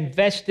had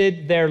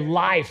invested their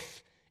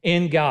life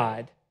in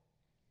God.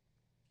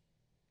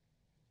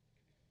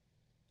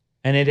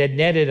 And it had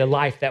netted a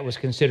life that was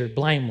considered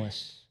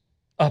blameless,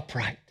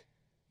 upright,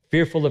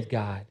 fearful of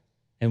God,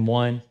 and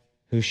one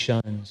who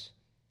shuns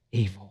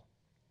evil.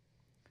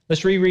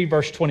 Let's reread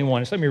verse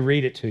 21. Let me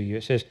read it to you.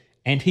 It says,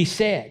 and he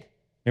said,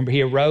 remember,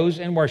 he arose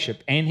and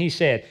worshiped, and he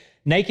said,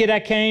 naked I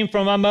came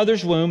from my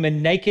mother's womb,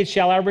 and naked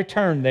shall I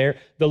return there.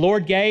 The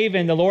Lord gave,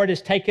 and the Lord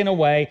has taken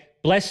away.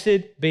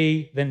 Blessed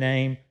be the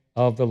name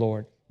of the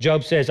Lord.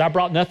 Job says, I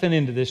brought nothing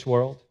into this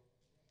world.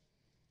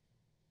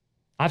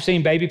 I've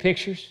seen baby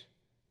pictures.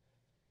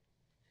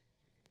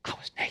 I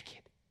was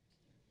naked.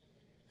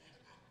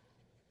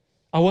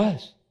 I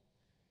was.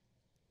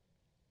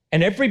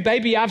 And every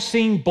baby I've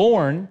seen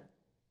born,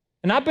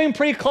 and I've been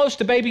pretty close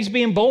to babies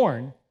being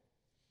born,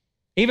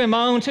 even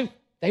my own too,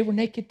 they were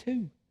naked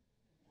too.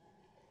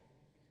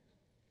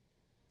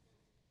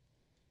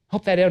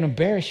 Hope that doesn't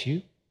embarrass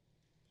you.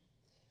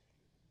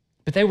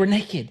 But they were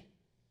naked.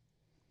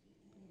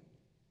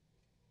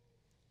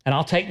 And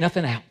I'll take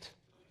nothing out.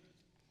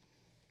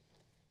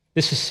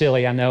 This is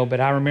silly, I know,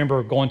 but I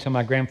remember going to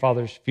my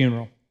grandfather's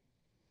funeral.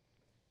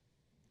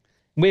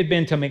 We had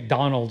been to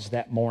McDonald's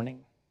that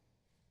morning.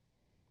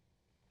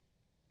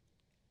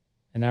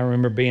 And I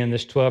remember being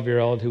this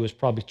 12-year-old who was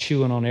probably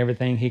chewing on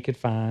everything he could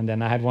find.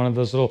 And I had one of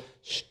those little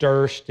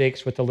stir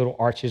sticks with the little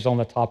arches on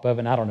the top of it.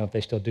 And I don't know if they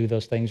still do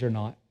those things or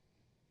not.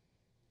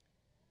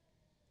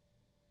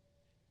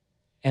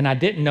 And I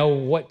didn't know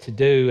what to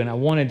do, and I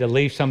wanted to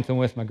leave something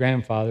with my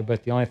grandfather,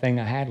 but the only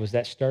thing I had was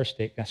that stir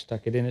stick. I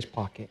stuck it in his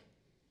pocket.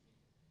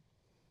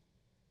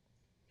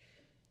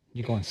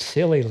 You're going,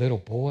 silly little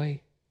boy.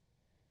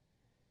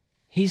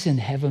 He's in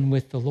heaven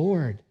with the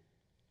Lord.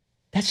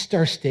 That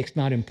stir stick's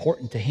not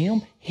important to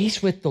him.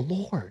 He's with the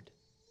Lord.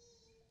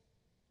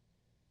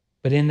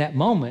 But in that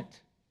moment,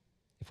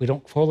 if we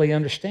don't fully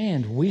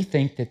understand, we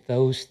think that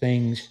those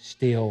things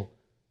still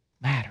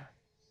matter.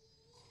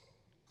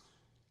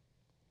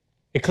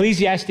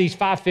 Ecclesiastes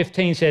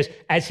 5:15 says,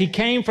 as he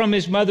came from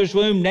his mother's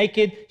womb,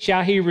 naked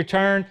shall he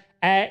return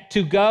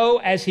to go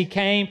as he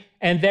came,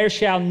 and there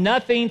shall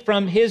nothing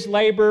from his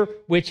labor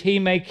which he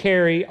may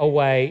carry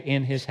away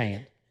in his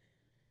hand.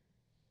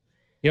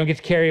 You don't get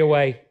to carry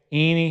away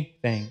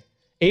anything.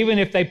 Even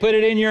if they put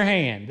it in your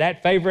hand,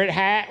 that favorite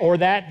hat or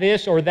that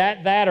this or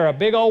that or a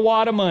big old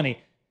wad of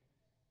money,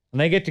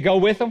 and they get to go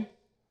with them,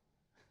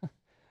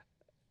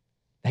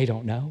 they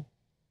don't know.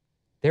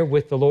 They're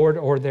with the Lord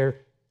or they're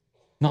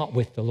not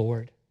with the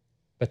Lord,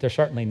 but they're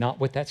certainly not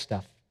with that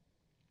stuff.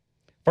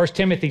 1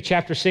 Timothy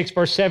chapter 6,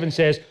 verse 7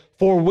 says,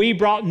 for we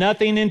brought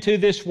nothing into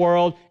this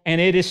world,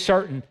 and it is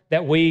certain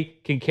that we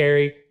can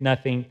carry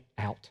nothing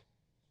out.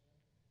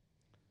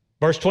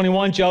 Verse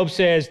 21, Job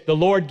says, the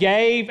Lord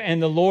gave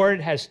and the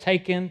Lord has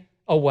taken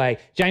away.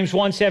 James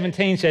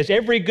 1:17 says,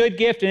 every good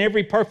gift and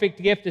every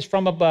perfect gift is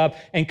from above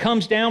and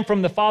comes down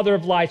from the Father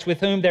of lights, with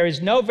whom there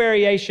is no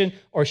variation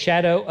or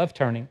shadow of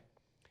turning.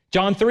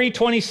 John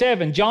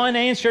 3:27, John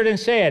answered and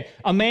said,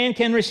 a man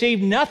can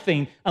receive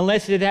nothing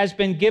unless it has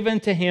been given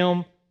to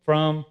him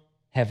from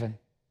heaven.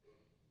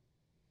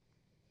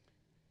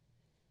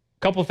 A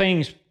couple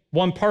things,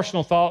 one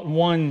personal thought and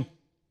one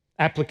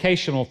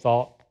applicational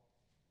thought.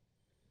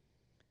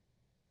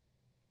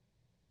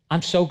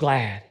 I'm so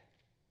glad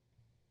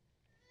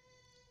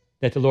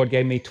that the Lord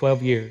gave me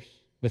 12 years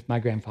with my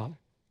grandfather.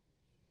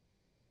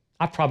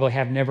 I probably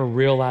have never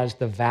realized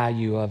the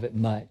value of it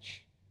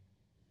much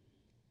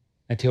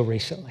until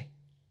recently.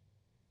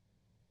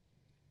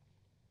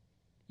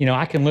 You know,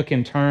 I can look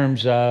in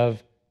terms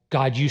of,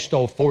 God, you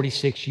stole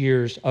 46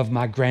 years of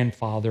my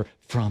grandfather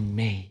from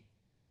me.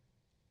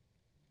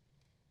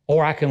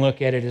 Or I can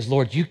look at it as,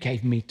 Lord, you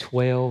gave me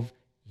 12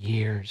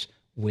 years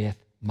with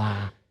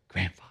my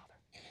grandfather.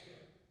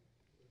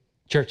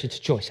 Church, it's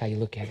a choice how you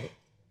look at it.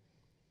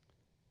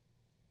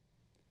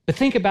 But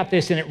think about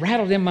this, and it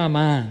rattled in my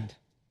mind.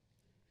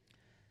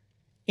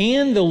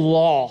 In the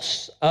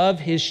loss of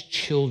his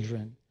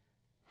children,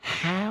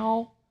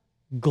 how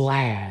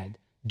glad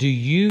do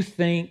you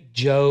think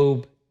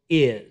Job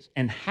is?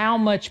 And how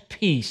much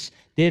peace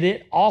did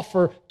it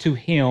offer to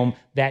him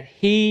that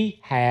he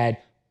had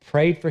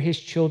prayed for his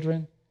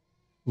children,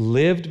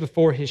 lived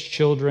before his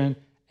children,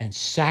 and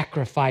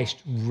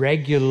sacrificed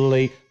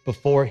regularly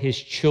before his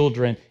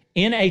children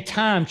in a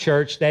time,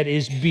 church, that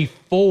is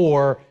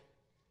before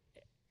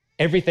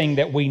everything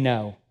that we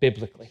know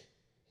biblically?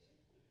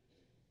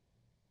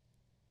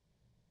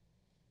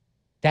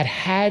 That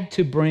had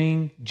to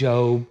bring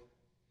Job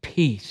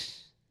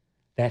peace,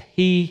 that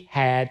he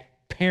had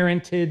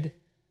parented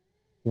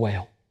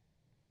well.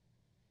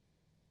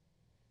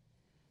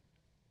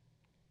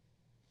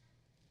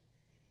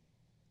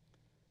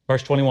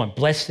 Verse 21,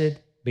 blessed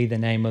be the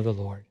name of the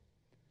Lord.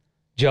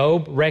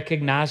 Job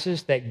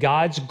recognizes that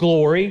God's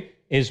glory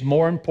is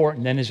more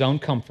important than his own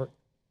comfort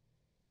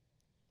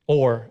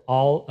or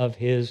all of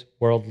his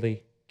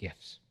worldly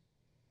gifts.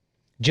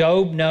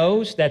 Job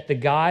knows that the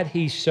God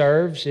he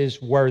serves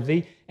is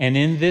worthy, and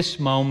in this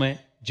moment,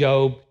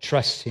 Job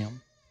trusts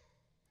him.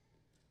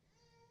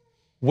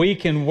 We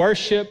can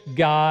worship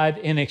God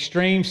in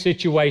extreme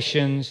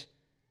situations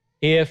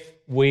if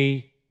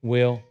we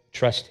will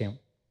trust him.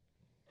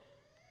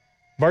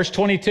 Verse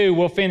 22,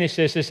 we'll finish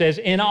this. It says,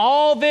 in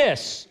all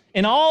this,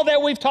 in all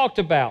that we've talked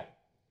about,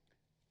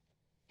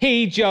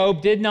 he,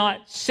 Job, did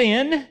not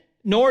sin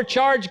nor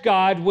charge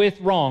God with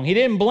wrong. He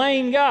didn't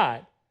blame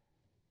God.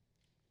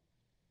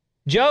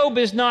 Job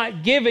is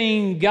not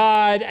giving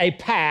God a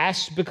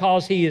pass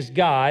because he is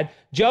God.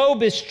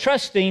 Job is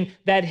trusting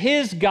that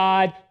his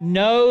God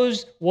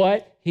knows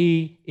what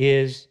he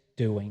is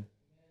doing.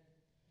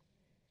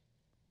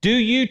 Do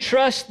you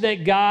trust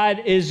that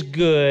God is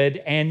good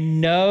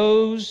and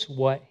knows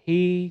what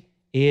he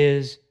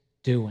is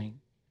doing?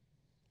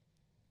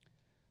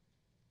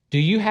 Do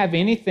you have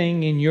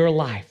anything in your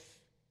life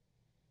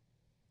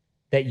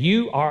that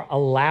you are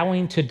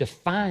allowing to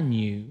define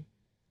you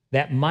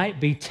that might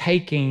be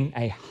taking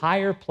a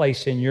higher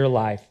place in your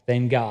life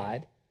than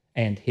God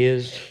and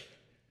his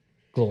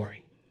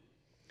glory?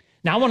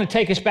 Now, I want to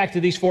take us back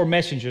to these four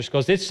messengers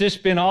because it's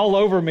just been all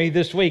over me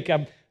this week.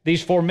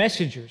 These four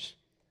messengers.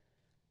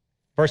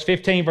 Verse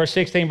 15, verse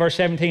 16, verse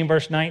 17,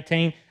 verse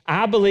 19.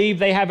 I believe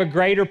they have a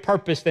greater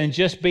purpose than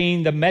just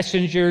being the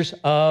messengers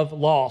of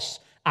loss.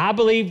 I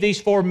believe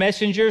these four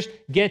messengers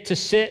get to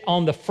sit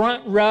on the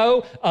front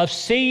row of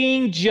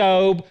seeing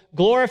Job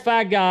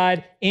glorify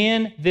God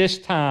in this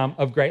time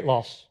of great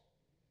loss.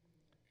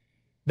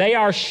 They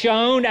are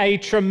shown a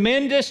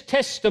tremendous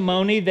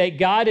testimony that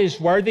God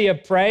is worthy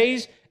of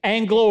praise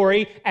and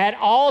glory at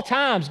all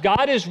times.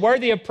 God is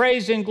worthy of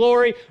praise and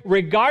glory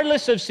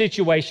regardless of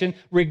situation,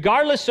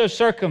 regardless of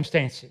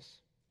circumstances.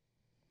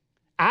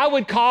 I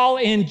would call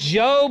in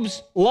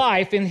Job's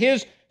life, in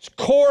his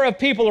core of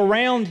people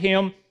around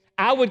him,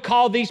 I would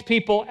call these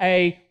people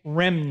a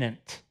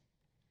remnant.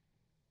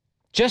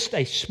 Just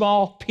a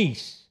small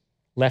piece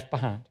left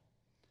behind.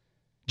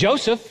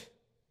 Joseph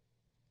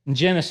in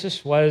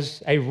Genesis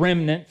was a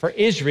remnant for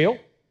Israel.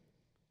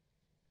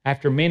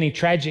 After many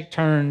tragic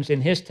turns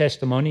in his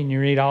testimony, and you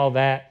read all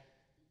that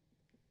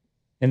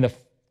in the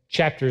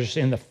chapters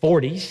in the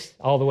 40s,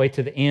 all the way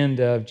to the end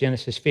of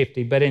Genesis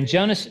 50. But in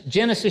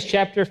Genesis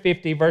chapter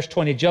 50, verse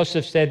 20,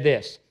 Joseph said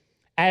this,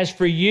 "As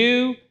for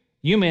you,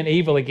 you meant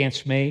evil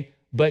against me,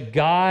 but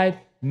God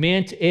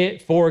meant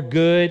it for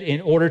good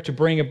in order to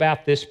bring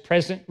about this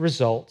present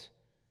result,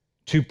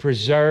 to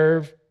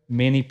preserve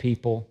many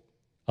people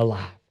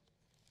alive."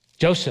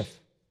 Joseph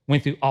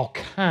went through all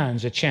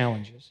kinds of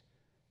challenges,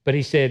 but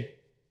he said,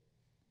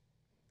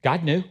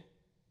 God knew,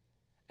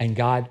 and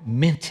God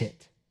meant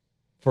it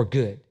for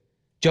good.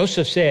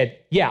 Joseph said,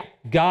 yeah,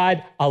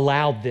 God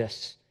allowed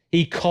this.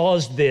 He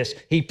caused this.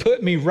 He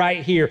put me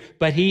right here,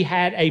 but he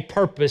had a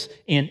purpose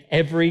in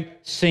every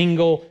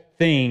single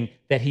thing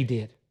that he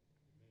did.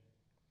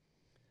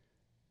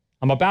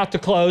 I'm about to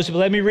close, but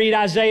let me read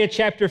Isaiah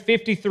chapter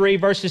 53,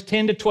 verses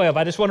 10 to 12.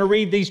 I just want to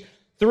read these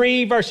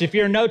 3 verses. If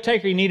you're a note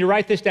taker, you need to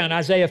write this down.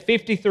 Isaiah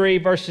 53,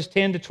 verses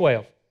 10 to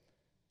 12. It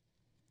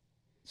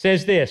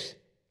says this,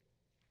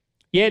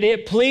 "Yet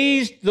it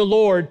pleased the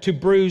Lord to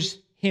bruise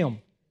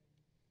him.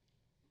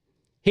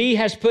 He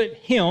has put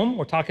him,"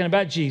 we're talking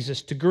about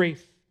Jesus, "to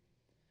grief.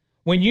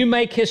 When you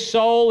make his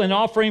soul an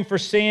offering for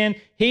sin,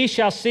 he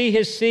shall see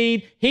his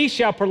seed, he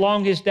shall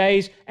prolong his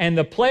days, and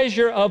the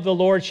pleasure of the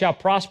Lord shall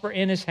prosper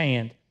in his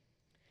hand.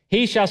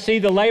 He shall see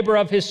the labor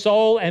of his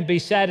soul and be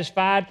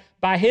satisfied.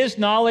 By his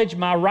knowledge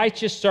my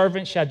righteous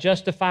servant shall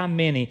justify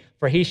many,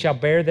 for he shall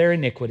bear their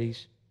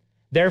iniquities.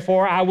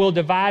 Therefore I will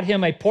divide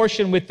him a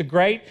portion with the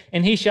great,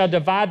 and he shall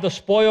divide the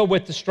spoil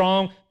with the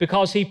strong,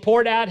 because he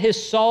poured out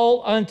his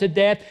soul unto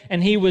death,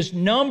 and he was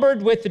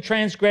numbered with the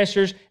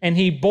transgressors, and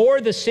he bore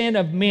the sin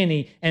of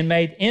many and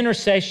made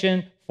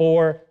intercession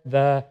for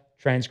the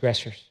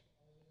transgressors."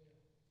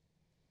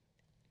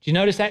 Do you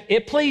notice that?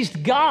 It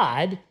pleased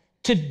God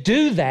to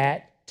do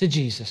that to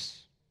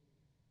Jesus,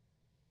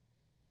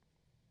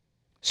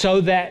 so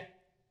that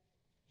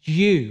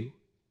you,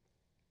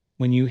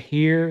 when you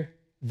hear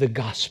the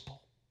gospel,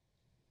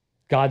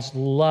 God's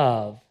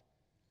love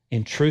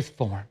in truth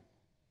form,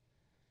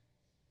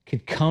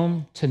 could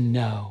come to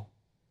know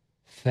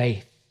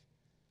faith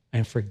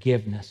and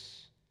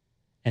forgiveness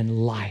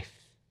and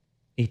life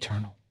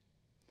eternal.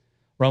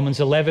 Romans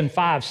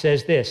 11:5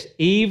 says this,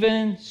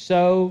 "Even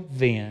so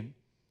then,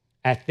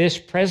 at this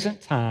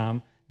present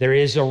time, there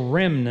is a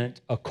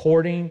remnant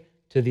according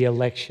to the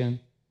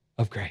election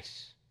of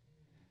grace."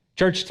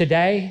 Church,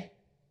 today,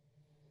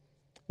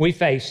 we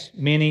face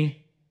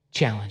many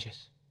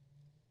challenges.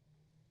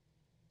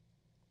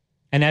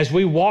 And as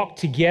we walk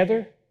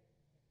together,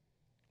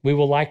 we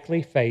will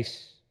likely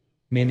face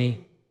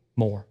many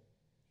more.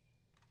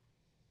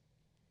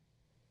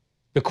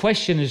 The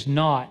question is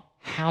not,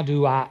 how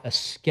do I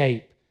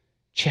escape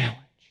challenge?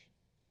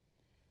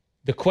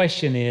 The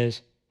question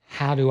is,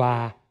 how do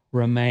I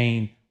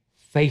remain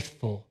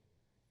faithful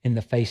in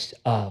the face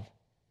of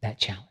that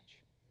challenge?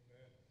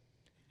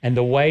 And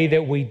the way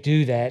that we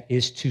do that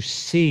is to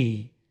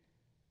see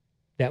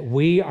that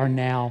we are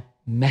now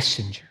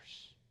messengers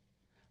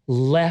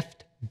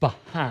left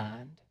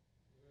behind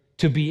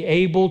to be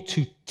able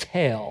to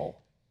tell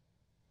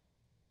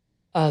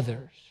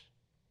others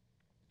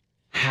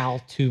how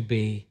to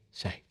be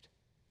saved.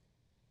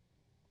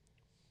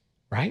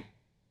 Right?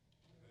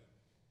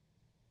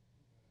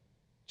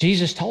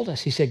 Jesus told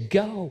us, he said,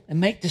 go and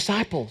make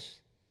disciples.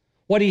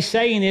 What he's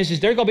saying is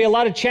there are going to be a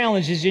lot of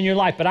challenges in your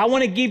life, but I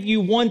want to give you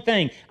one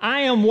thing.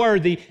 I am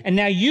worthy, and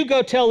now you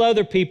go tell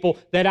other people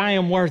that I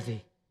am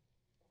worthy.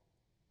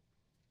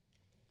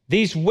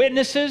 These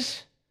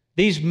witnesses,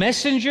 these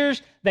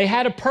messengers, they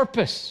had a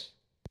purpose.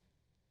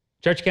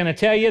 Church, can I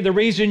tell you, the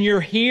reason you're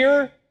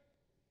here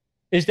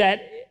is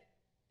that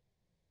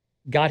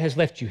God has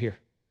left you here.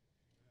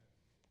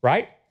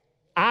 Right?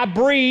 I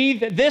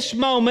breathe at this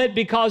moment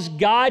because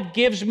God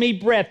gives me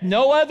breath.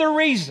 No other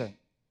reason.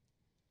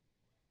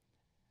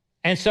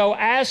 And so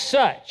as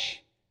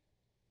such,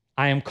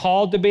 I am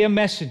called to be a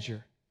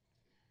messenger.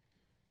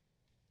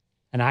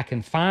 And I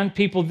can find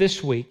people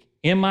this week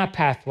in my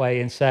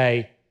pathway and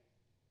say,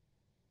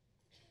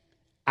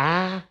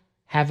 I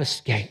have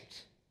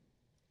escaped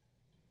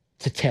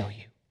to tell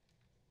you.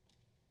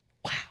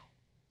 Wow.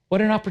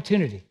 What an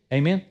opportunity.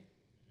 Amen?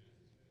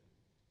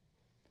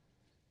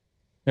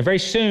 Now, very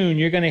soon,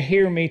 you're going to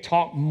hear me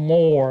talk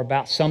more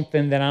about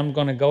something that I'm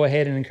going to go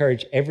ahead and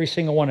encourage every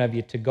single one of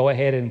you to go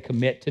ahead and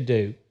commit to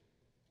do.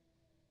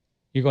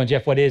 You're going,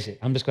 Jeff, what is it?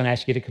 I'm just going to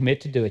ask you to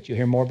commit to do it. You'll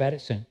hear more about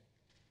it soon.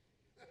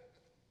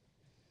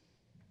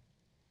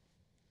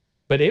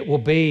 But it will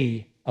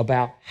be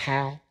about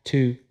how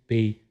to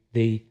be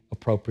the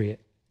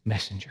appropriate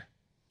messenger.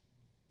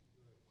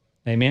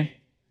 Amen?